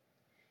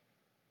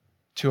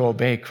to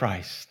obey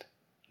Christ.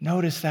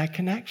 Notice that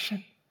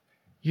connection.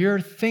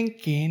 Your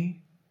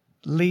thinking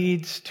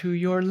leads to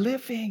your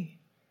living.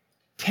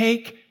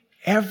 Take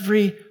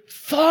every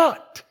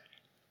thought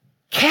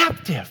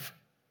captive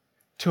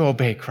to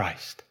obey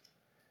Christ.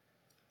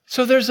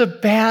 So there's a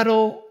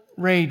battle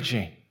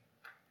raging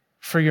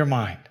for your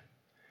mind.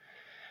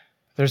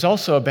 There's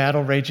also a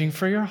battle raging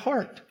for your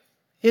heart,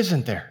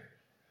 isn't there?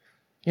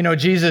 You know,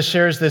 Jesus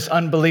shares this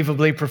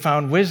unbelievably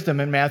profound wisdom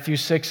in Matthew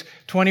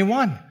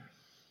 6:21.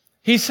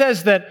 He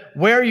says that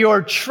where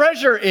your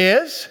treasure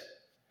is,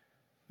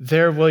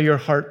 there will your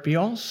heart be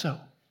also.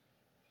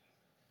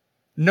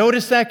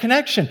 Notice that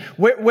connection.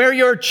 Where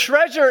your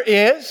treasure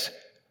is,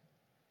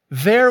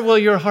 there will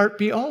your heart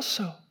be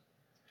also.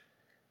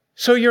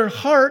 So your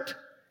heart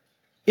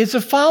is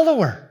a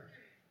follower.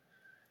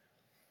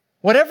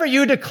 Whatever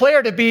you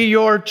declare to be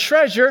your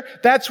treasure,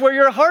 that's where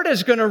your heart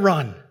is going to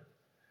run.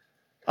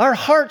 Our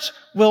hearts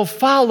will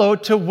follow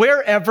to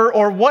wherever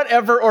or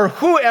whatever or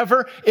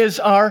whoever is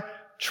our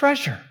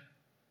treasure.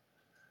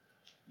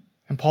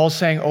 And Paul's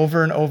saying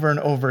over and over and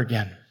over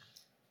again,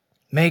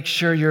 make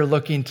sure you're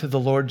looking to the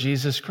Lord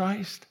Jesus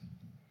Christ.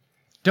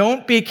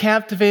 Don't be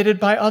captivated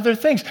by other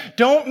things.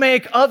 Don't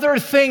make other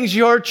things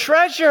your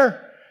treasure.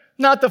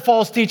 Not the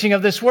false teaching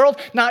of this world,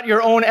 not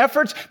your own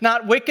efforts,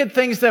 not wicked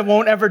things that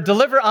won't ever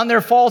deliver on their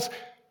false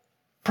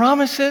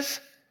promises.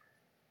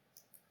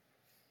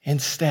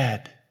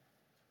 Instead,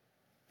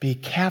 be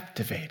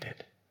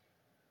captivated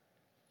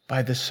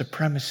by the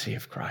supremacy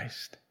of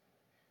Christ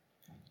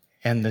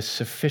and the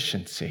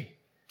sufficiency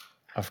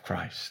of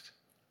Christ.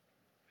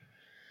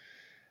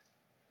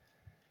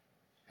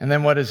 And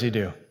then what does he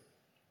do?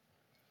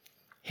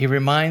 He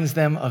reminds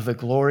them of the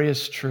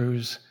glorious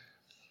truths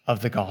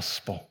of the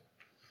gospel,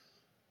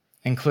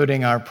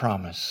 including our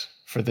promise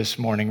for this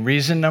morning.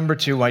 Reason number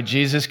 2 why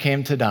Jesus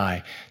came to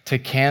die, to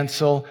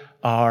cancel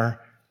our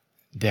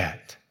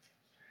debt.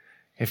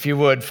 If you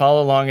would,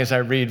 follow along as I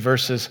read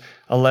verses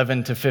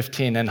 11 to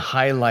 15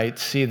 and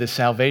see the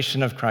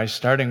salvation of Christ,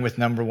 starting with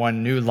number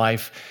 1, new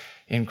life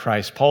in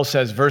Christ. Paul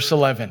says, verse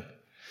 11,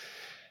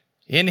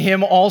 in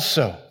him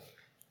also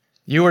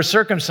you were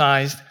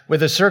circumcised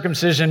with a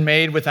circumcision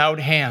made without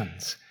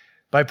hands,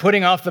 by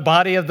putting off the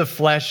body of the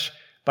flesh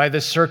by the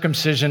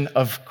circumcision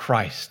of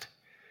Christ.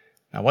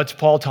 Now, what's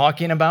Paul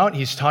talking about?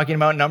 He's talking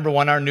about, number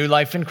 1, our new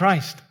life in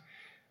Christ.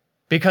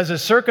 Because a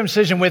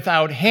circumcision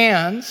without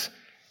hands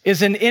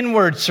is an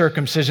inward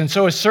circumcision.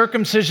 So a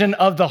circumcision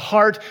of the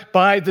heart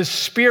by the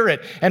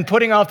Spirit, and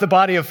putting off the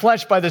body of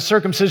flesh by the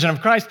circumcision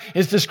of Christ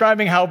is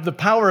describing how the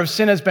power of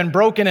sin has been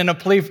broken in a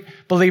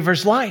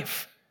believer's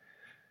life.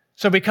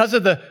 So because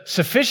of the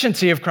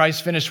sufficiency of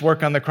Christ's finished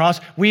work on the cross,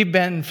 we've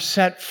been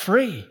set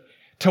free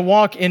to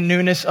walk in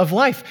newness of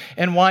life.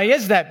 And why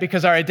is that?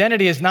 Because our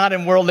identity is not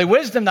in worldly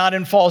wisdom, not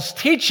in false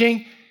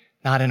teaching,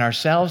 not in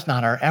ourselves,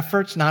 not our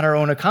efforts, not our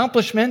own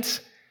accomplishments,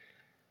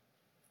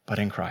 but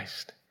in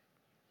Christ.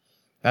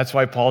 That's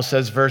why Paul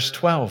says, verse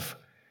 12,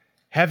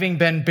 having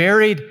been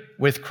buried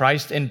with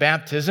Christ in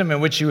baptism, in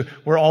which you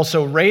were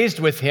also raised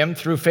with him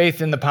through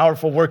faith in the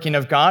powerful working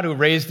of God who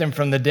raised him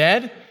from the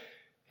dead,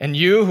 and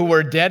you who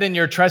were dead in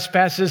your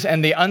trespasses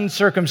and the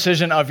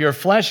uncircumcision of your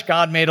flesh,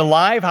 God made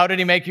alive. How did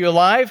he make you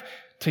alive?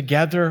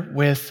 Together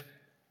with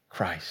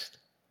Christ.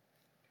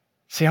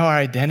 See how our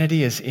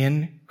identity is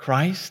in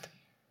Christ?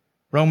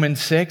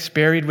 Romans 6,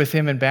 buried with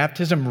him in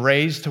baptism,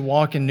 raised to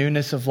walk in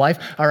newness of life.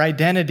 Our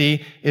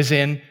identity is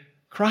in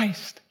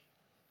Christ.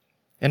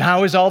 And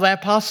how is all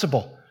that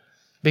possible?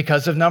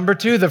 Because of number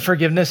 2, the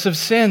forgiveness of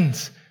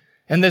sins,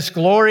 and this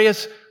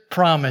glorious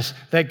promise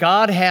that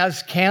God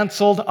has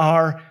canceled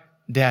our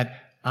debt.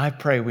 I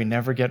pray we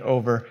never get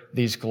over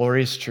these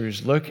glorious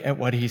truths. Look at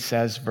what he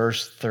says,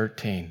 verse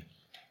 13.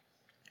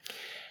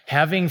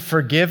 Having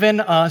forgiven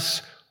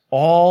us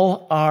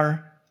all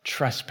our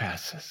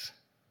trespasses.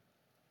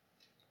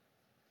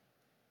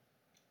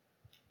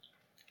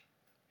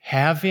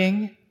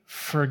 Having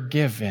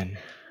forgiven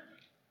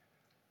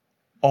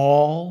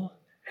all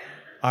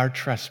our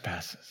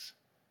trespasses.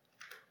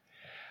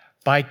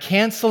 by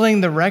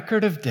canceling the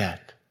record of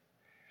debt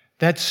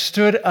that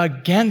stood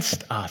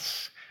against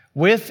us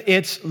with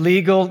its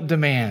legal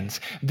demands.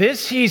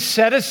 This he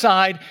set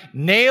aside,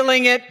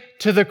 nailing it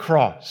to the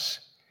cross.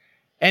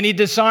 And he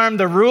disarmed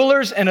the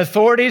rulers and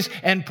authorities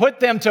and put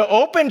them to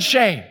open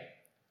shame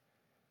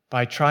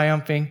by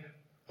triumphing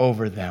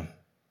over them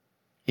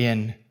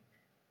in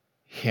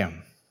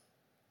him.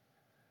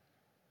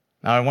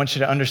 Now, I want you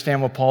to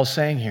understand what Paul's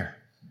saying here.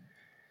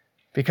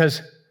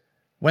 Because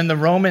when the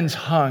Romans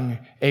hung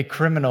a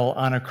criminal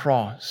on a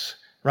cross,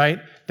 right,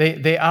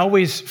 they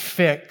always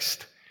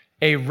fixed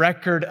a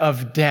record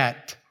of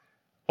debt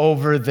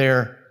over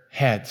their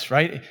heads,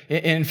 right?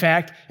 In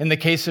fact, in the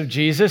case of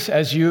Jesus,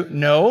 as you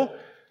know,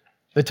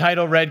 the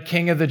title read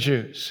King of the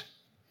Jews.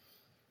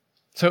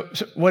 So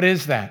what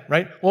is that,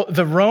 right? Well,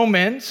 the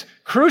Romans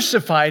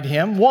crucified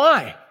him.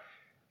 Why?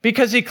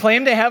 Because he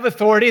claimed to have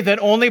authority that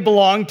only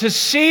belonged to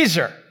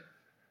Caesar.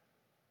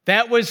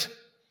 That was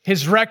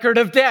his record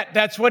of debt.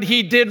 That's what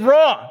he did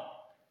wrong.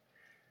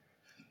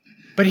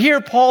 But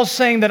here Paul's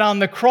saying that on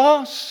the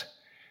cross,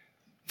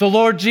 the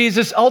Lord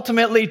Jesus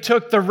ultimately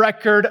took the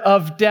record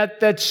of debt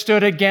that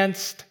stood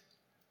against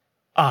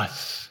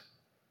us,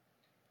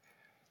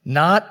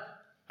 not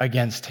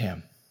against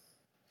him.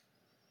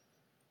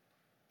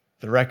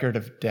 The record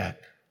of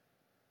debt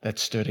that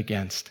stood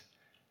against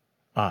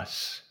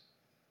us.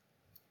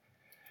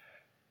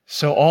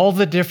 So all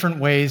the different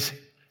ways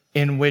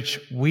in which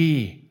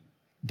we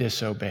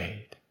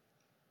disobeyed.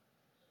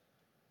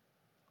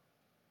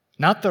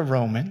 Not the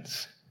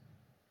Romans,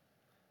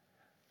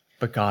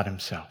 but God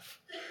himself.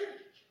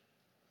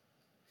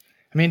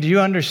 I mean, do you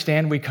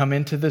understand we come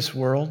into this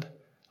world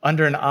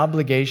under an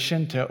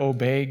obligation to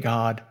obey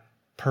God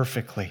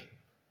perfectly?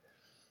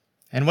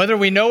 And whether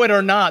we know it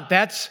or not,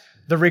 that's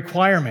the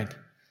requirement.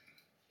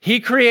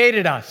 He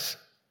created us,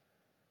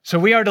 so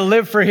we are to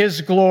live for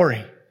his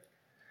glory.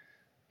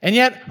 And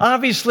yet,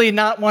 obviously,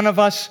 not one of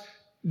us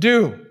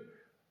do.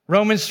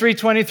 Romans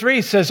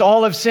 3:23 says,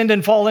 all have sinned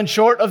and fallen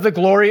short of the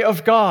glory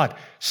of God.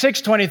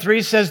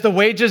 6:23 says, the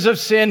wages of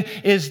sin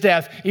is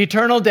death,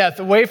 eternal death,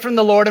 away from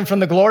the Lord and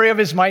from the glory of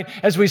his might,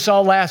 as we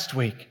saw last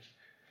week.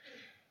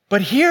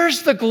 But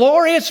here's the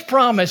glorious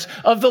promise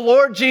of the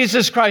Lord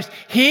Jesus Christ.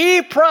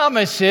 He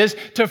promises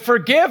to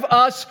forgive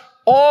us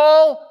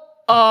all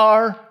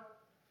our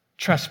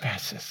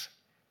trespasses.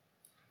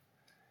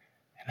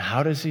 And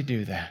how does he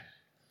do that?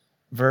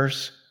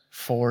 Verse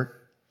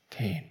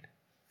 14.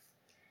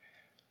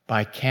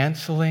 By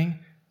canceling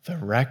the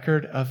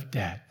record of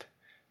debt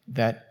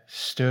that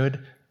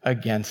stood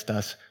against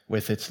us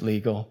with its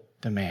legal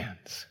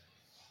demands.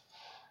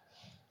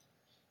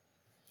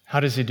 How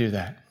does he do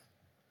that?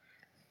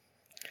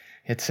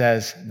 It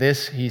says,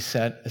 this he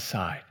set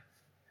aside.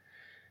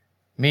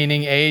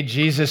 Meaning,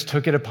 Jesus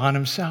took it upon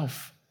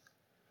himself.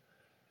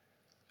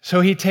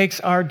 So he takes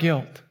our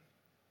guilt.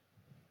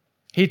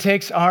 He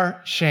takes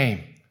our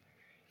shame.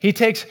 He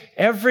takes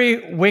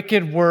every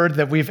wicked word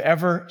that we've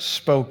ever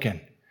spoken,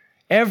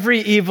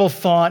 every evil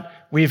thought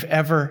we've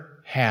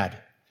ever had,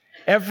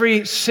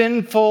 every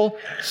sinful,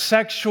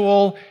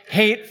 sexual,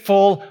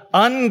 hateful,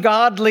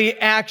 ungodly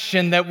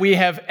action that we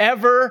have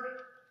ever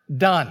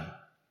done.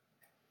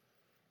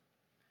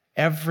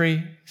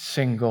 Every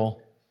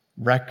single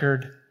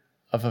record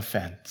of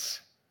offense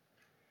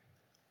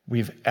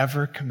we've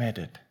ever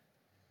committed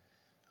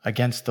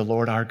against the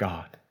Lord our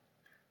God.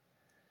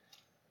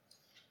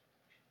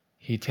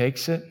 He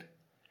takes it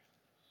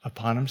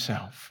upon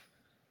himself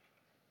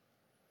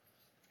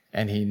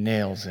and he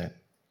nails it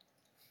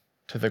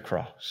to the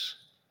cross.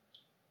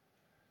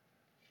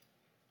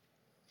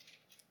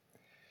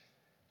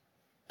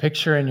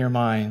 Picture in your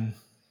mind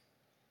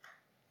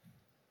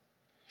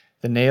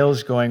the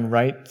nails going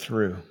right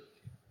through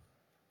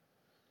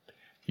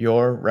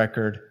your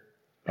record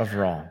of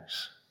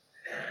wrongs.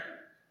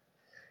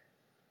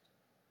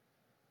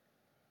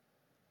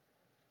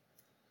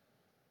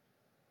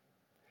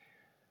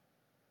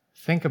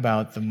 Think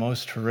about the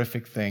most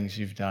horrific things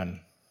you've done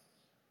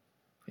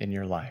in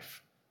your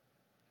life.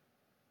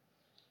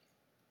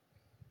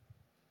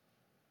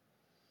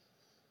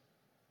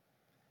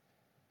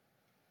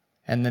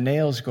 And the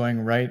nails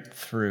going right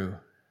through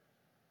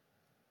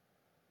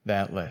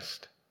that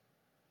list.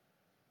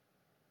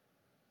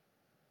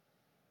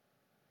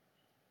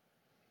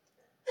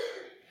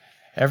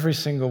 Every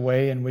single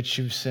way in which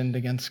you've sinned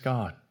against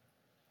God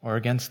or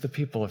against the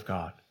people of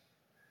God.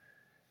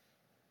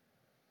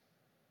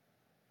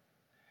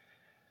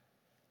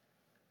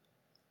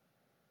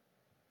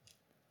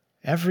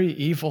 Every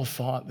evil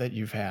thought that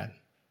you've had.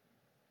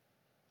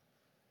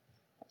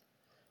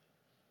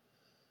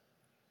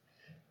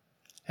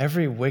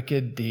 Every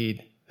wicked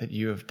deed that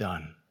you have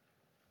done.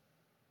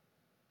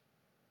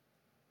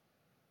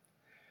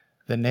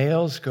 The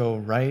nails go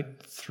right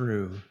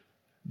through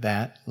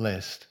that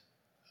list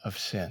of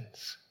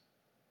sins.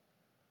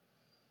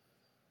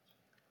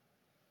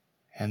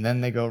 And then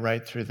they go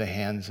right through the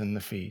hands and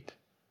the feet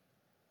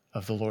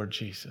of the Lord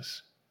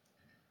Jesus.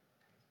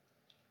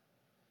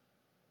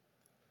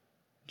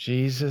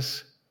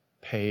 Jesus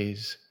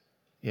pays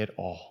it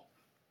all.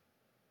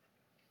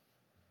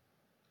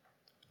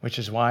 which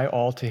is why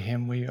all to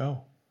him we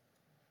owe.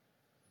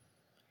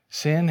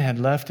 Sin had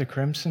left a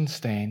crimson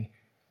stain.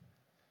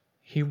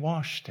 He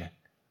washed it,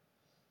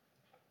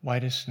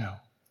 white as snow.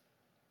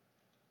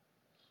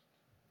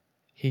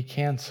 He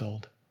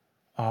canceled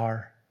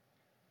our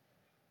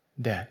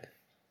debt.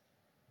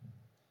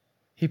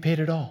 He paid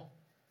it all.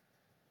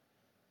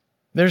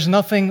 There's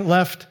nothing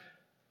left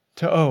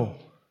to owe.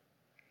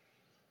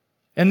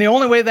 And the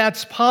only way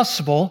that's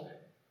possible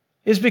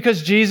is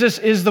because Jesus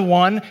is the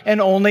one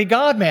and only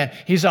God-man.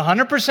 He's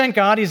 100%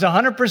 God, he's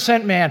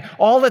 100% man,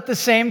 all at the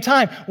same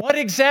time. What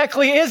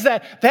exactly is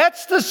that?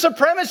 That's the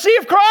supremacy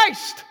of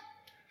Christ.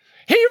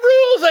 He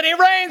rules and he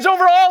reigns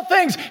over all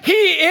things. He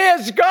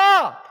is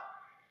God.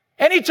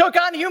 And he took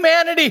on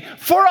humanity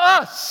for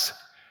us.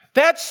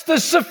 That's the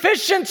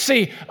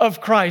sufficiency of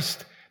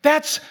Christ.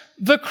 That's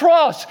the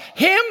cross.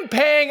 Him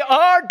paying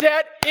our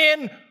debt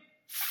in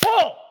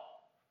full.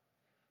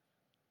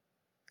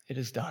 It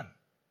is done.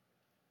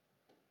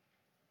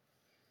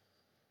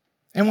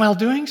 And while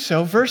doing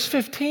so, verse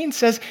 15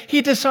 says,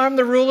 he disarmed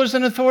the rulers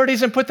and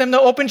authorities and put them to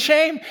open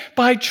shame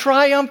by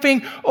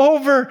triumphing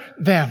over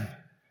them.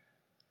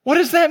 What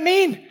does that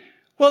mean?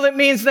 Well, it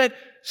means that,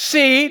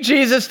 see,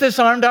 Jesus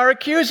disarmed our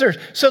accusers.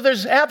 So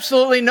there's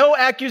absolutely no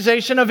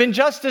accusation of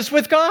injustice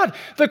with God.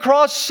 The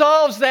cross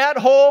solves that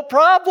whole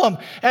problem,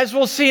 as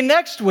we'll see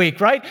next week,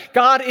 right?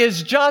 God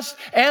is just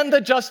and the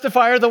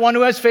justifier, the one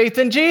who has faith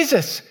in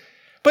Jesus.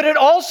 But it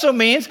also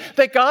means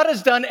that God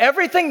has done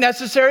everything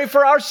necessary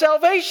for our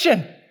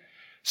salvation.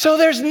 So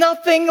there's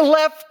nothing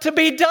left to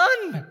be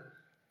done.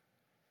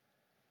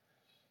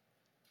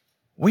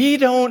 We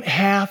don't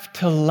have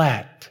to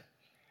let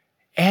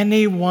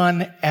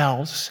anyone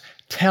else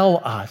tell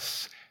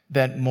us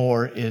that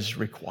more is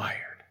required.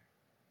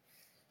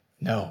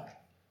 No.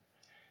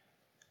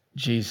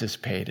 Jesus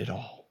paid it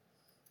all.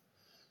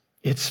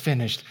 It's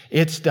finished.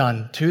 It's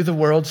done. To the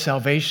world,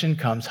 salvation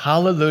comes.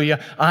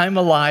 Hallelujah. I'm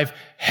alive.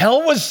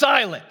 Hell was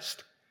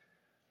silenced.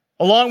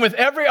 Along with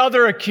every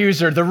other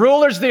accuser, the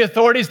rulers, the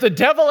authorities, the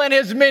devil and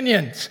his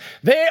minions,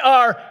 they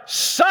are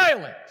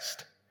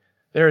silenced.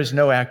 There is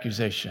no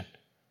accusation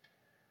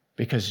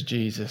because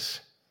Jesus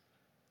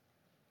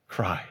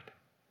cried,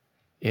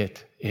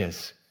 it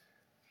is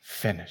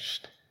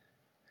finished.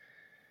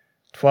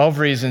 12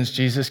 reasons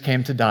Jesus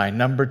came to die.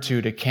 Number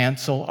 2, to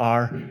cancel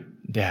our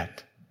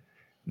debt.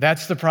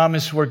 That's the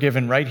promise we're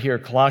given right here,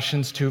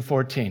 Colossians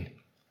 2:14.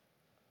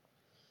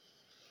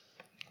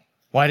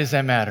 Why does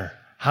that matter?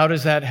 How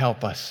does that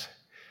help us?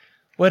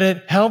 Well,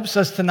 it helps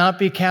us to not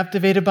be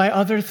captivated by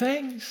other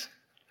things,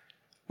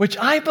 which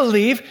I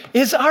believe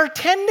is our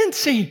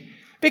tendency,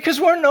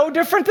 because we're no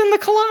different than the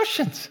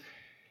Colossians.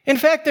 In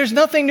fact, there's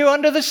nothing new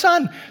under the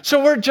sun.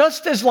 So we're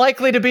just as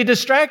likely to be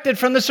distracted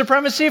from the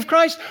supremacy of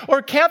Christ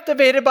or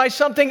captivated by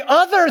something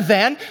other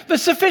than the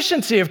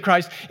sufficiency of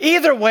Christ.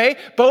 Either way,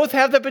 both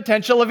have the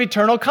potential of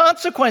eternal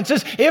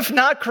consequences, if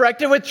not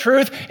corrected with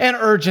truth and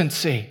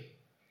urgency.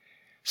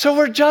 So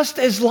we're just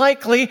as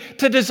likely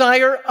to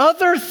desire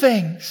other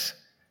things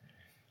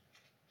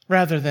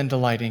rather than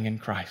delighting in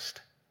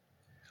Christ.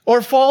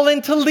 Or fall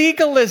into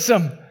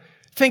legalism,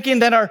 thinking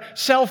that our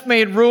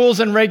self-made rules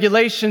and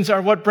regulations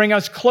are what bring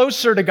us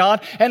closer to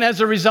God, and as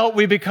a result,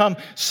 we become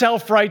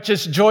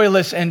self-righteous,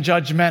 joyless, and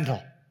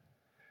judgmental.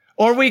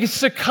 Or we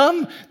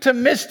succumb to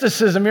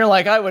mysticism. You're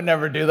like, I would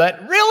never do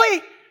that.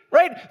 Really?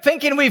 Right?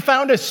 Thinking we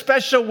found a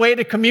special way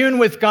to commune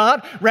with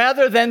God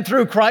rather than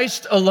through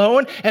Christ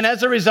alone, and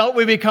as a result,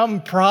 we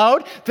become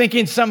proud,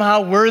 thinking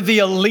somehow we're the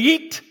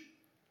elite.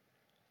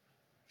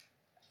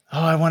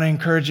 Oh, I want to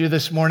encourage you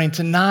this morning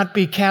to not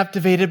be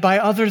captivated by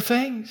other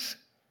things,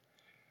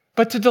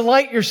 but to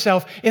delight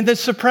yourself in the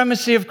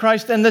supremacy of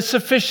Christ and the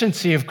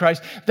sufficiency of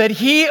Christ, that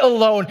He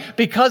alone,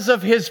 because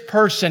of His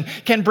person,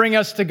 can bring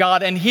us to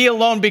God, and He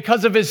alone,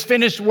 because of His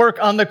finished work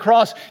on the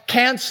cross,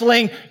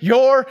 canceling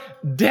your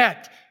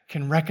debt,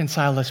 can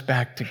reconcile us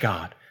back to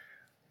God.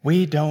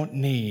 We don't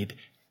need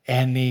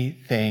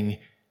anything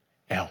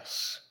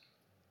else.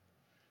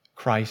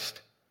 Christ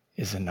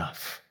is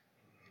enough.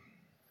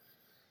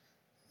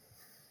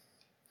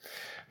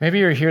 Maybe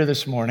you're here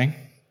this morning,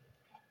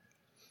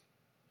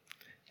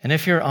 and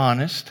if you're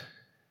honest,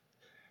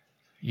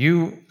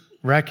 you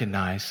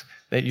recognize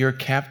that you're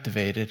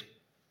captivated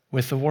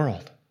with the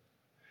world.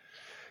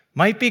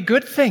 Might be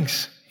good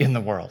things in the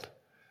world.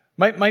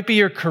 Might be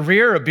your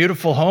career, a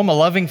beautiful home, a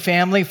loving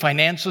family,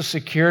 financial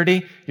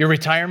security, your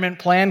retirement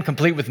plan,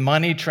 complete with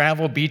money,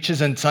 travel,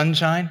 beaches, and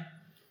sunshine.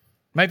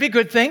 Might be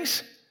good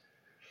things.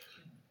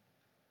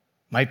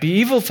 Might be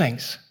evil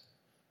things.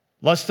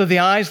 Lust of the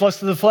eyes,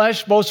 lust of the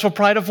flesh, boastful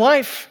pride of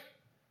life.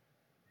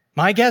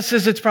 My guess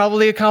is it's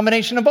probably a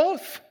combination of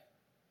both.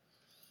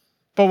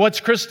 But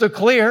what's crystal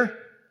clear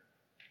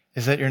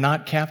is that you're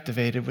not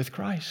captivated with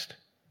Christ.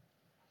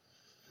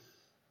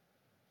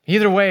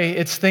 Either way,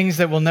 it's things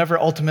that will never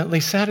ultimately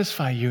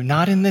satisfy you,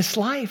 not in this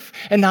life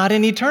and not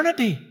in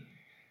eternity,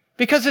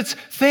 because it's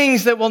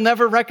things that will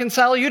never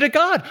reconcile you to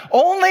God.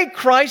 Only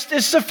Christ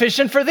is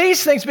sufficient for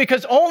these things,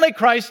 because only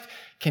Christ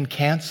can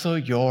cancel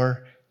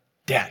your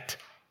debt.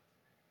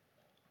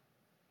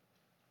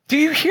 Do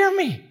you hear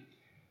me?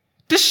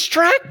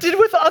 Distracted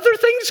with other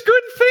things,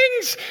 good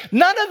things.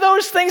 None of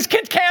those things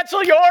can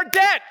cancel your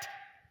debt.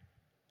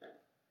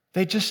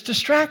 They just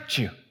distract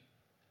you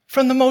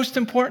from the most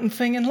important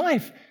thing in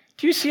life.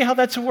 Do you see how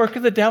that's a work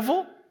of the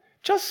devil?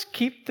 Just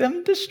keep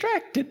them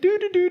distracted.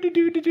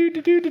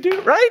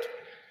 Right?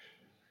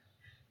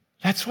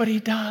 That's what he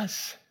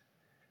does.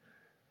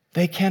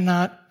 They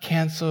cannot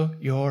cancel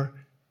your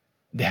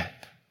debt.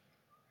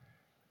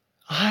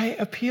 I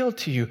appeal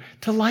to you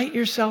to light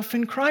yourself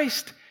in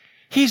Christ.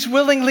 He's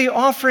willingly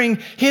offering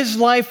his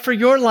life for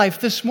your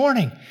life this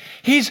morning.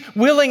 He's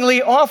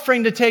willingly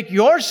offering to take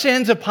your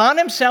sins upon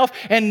himself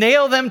and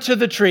nail them to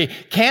the tree,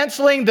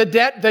 canceling the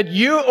debt that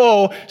you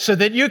owe so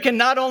that you can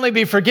not only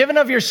be forgiven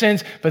of your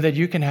sins, but that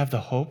you can have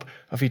the hope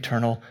of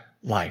eternal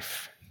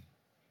life.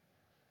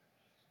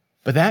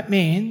 But that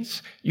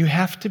means you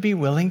have to be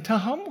willing to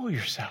humble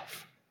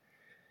yourself,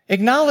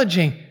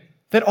 acknowledging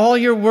that all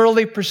your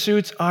worldly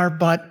pursuits are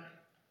but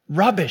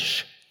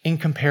rubbish in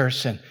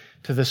comparison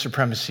to the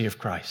supremacy of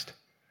Christ.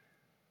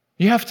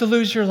 You have to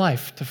lose your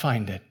life to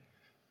find it.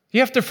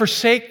 You have to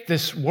forsake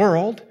this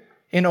world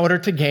in order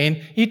to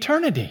gain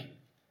eternity.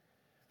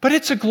 But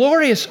it's a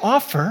glorious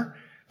offer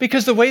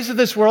because the ways of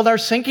this world are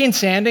sinking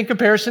sand in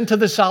comparison to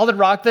the solid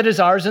rock that is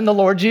ours in the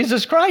Lord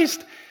Jesus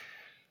Christ.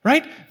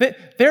 Right?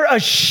 They're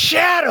a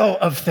shadow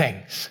of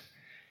things.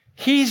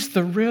 He's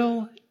the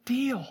real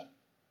deal.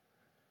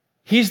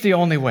 He's the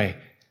only way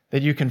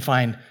that you can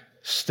find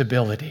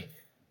stability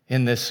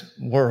in this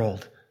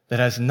world that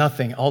has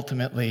nothing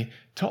ultimately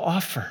to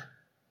offer.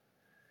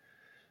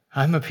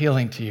 I'm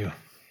appealing to you.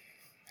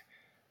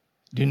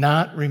 Do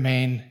not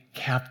remain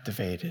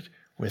captivated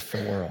with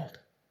the world.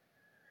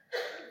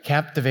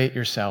 Captivate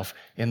yourself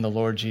in the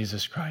Lord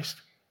Jesus Christ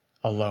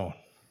alone.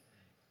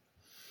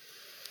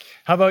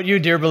 How about you,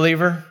 dear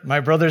believer,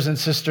 my brothers and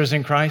sisters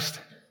in Christ?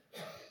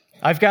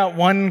 I've got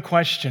one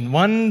question,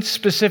 one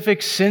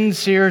specific,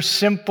 sincere,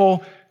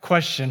 simple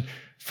question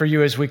for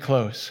you as we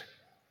close.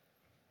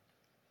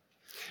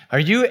 Are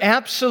you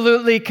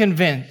absolutely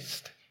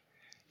convinced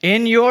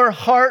in your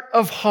heart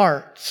of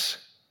hearts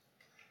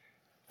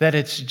that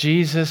it's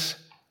Jesus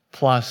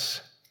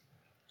plus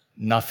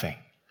nothing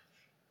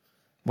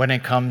when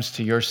it comes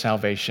to your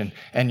salvation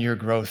and your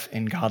growth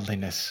in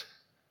godliness?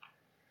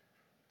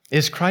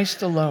 Is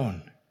Christ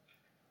alone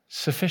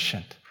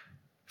sufficient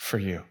for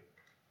you?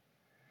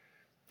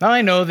 Now,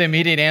 I know the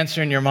immediate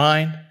answer in your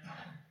mind,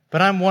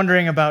 but I'm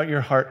wondering about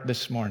your heart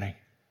this morning.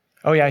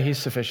 Oh yeah, he's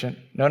sufficient.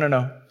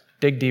 No.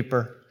 Dig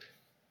deeper.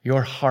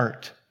 Your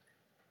heart.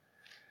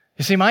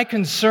 You see, my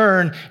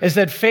concern is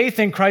that faith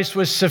in Christ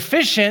was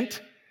sufficient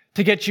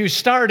to get you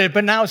started,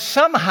 but now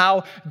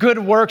somehow good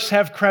works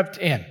have crept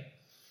in.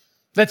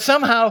 That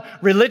somehow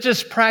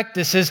religious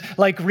practices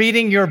like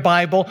reading your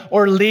Bible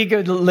or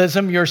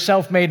legalism, your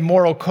self-made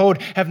moral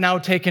code, have now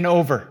taken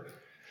over.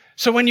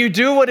 So when you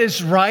do what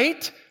is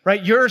right,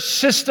 your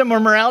system or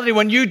morality,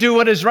 when you do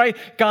what is right,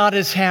 God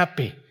is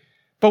happy.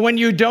 But when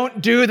you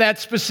don't do that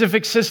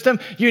specific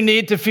system, you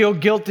need to feel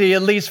guilty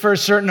at least for a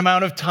certain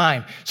amount of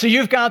time. So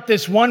you've got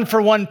this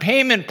one-for-one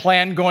payment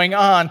plan going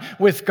on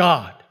with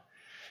God.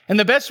 And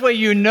the best way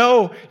you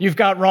know you've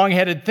got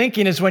wrong-headed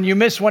thinking is when you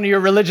miss one of your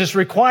religious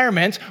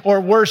requirements, or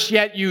worse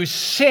yet, you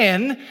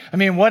sin. I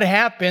mean, what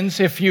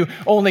happens if you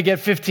only get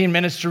 15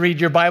 minutes to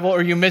read your Bible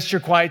or you miss your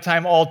quiet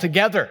time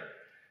altogether?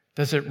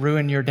 Does it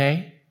ruin your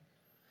day?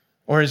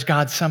 Or is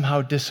God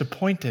somehow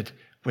disappointed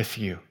with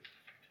you?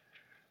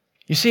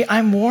 You see,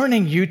 I'm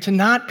warning you to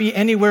not be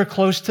anywhere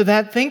close to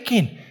that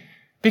thinking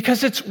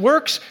because it's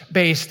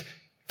works-based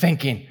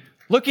thinking,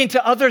 looking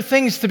to other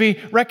things to be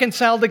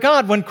reconciled to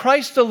God when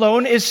Christ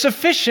alone is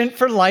sufficient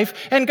for life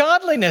and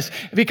godliness.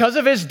 Because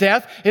of his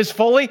death is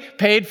fully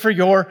paid for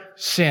your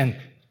sin.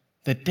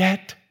 The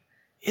debt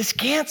is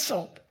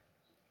canceled.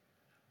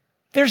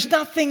 There's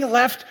nothing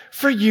left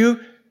for you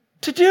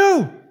to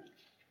do.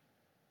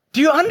 Do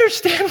you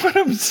understand what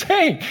I'm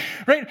saying?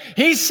 Right?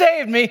 He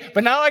saved me,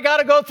 but now I got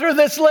to go through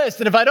this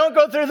list. And if I don't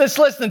go through this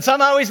list, then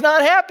somehow he's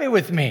not happy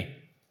with me.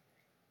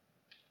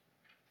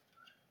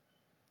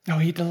 No,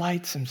 he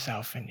delights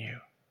himself in you.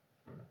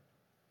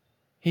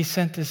 He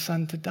sent his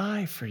son to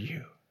die for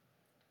you.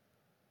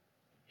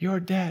 Your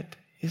debt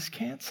is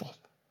canceled.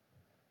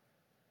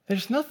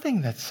 There's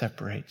nothing that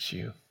separates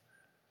you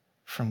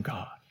from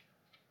God.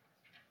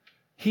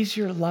 He's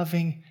your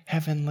loving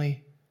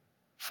heavenly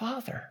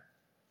Father.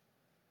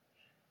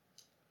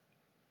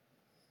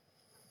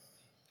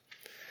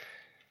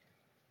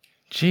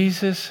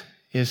 Jesus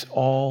is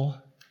all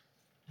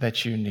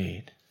that you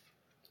need.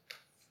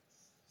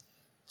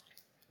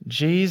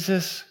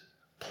 Jesus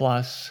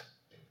plus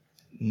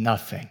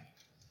nothing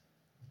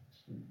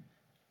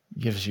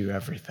gives you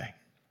everything.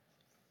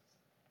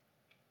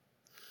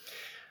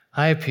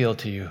 I appeal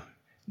to you,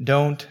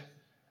 don't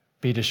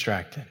be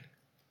distracted.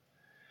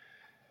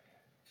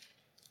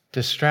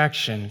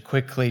 Distraction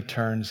quickly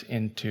turns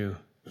into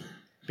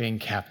being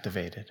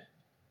captivated.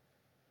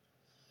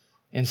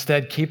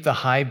 Instead, keep the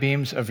high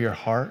beams of your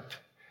heart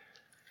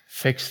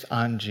fixed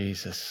on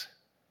Jesus,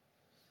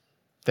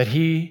 that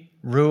he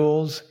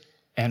rules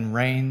and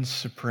reigns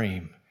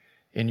supreme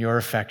in your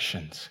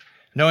affections,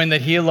 knowing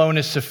that He alone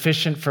is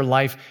sufficient for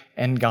life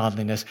and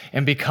godliness.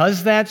 And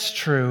because that's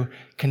true,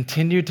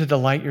 continue to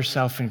delight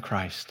yourself in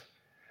Christ,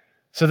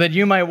 so that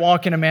you might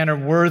walk in a manner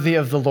worthy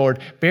of the Lord,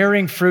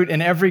 bearing fruit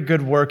in every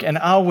good work, and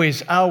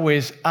always,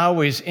 always,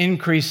 always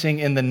increasing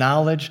in the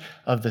knowledge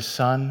of the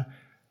Son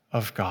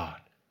of God.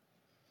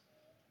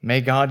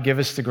 May God give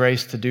us the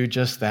grace to do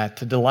just that,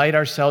 to delight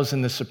ourselves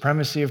in the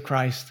supremacy of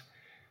Christ,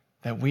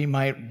 that we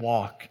might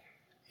walk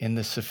in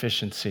the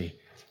sufficiency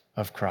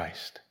of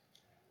Christ,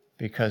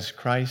 because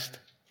Christ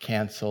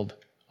canceled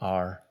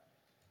our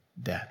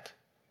debt.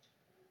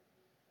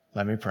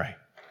 Let me pray.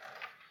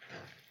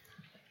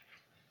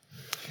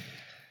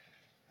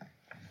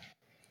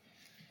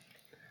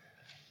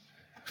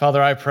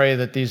 Father, I pray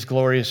that these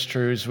glorious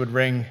truths would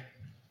ring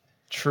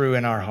true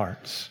in our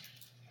hearts.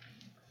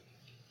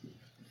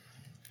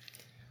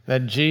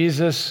 That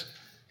Jesus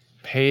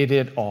paid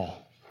it all.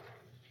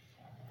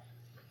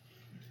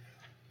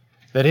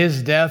 That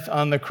His death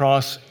on the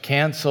cross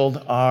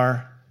canceled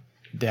our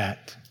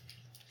debt.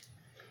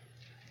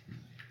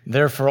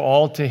 Therefore,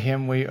 all to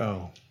Him we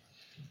owe.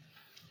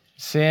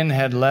 Sin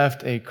had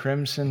left a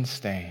crimson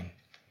stain.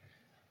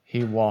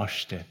 He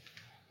washed it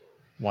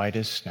white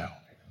as snow.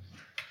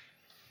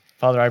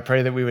 Father, I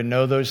pray that we would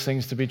know those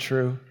things to be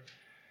true,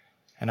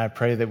 and I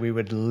pray that we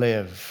would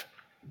live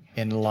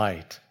in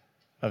light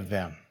of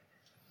them.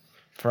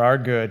 For our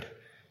good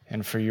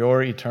and for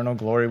your eternal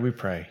glory, we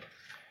pray.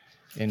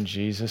 In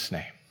Jesus'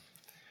 name,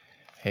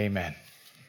 amen.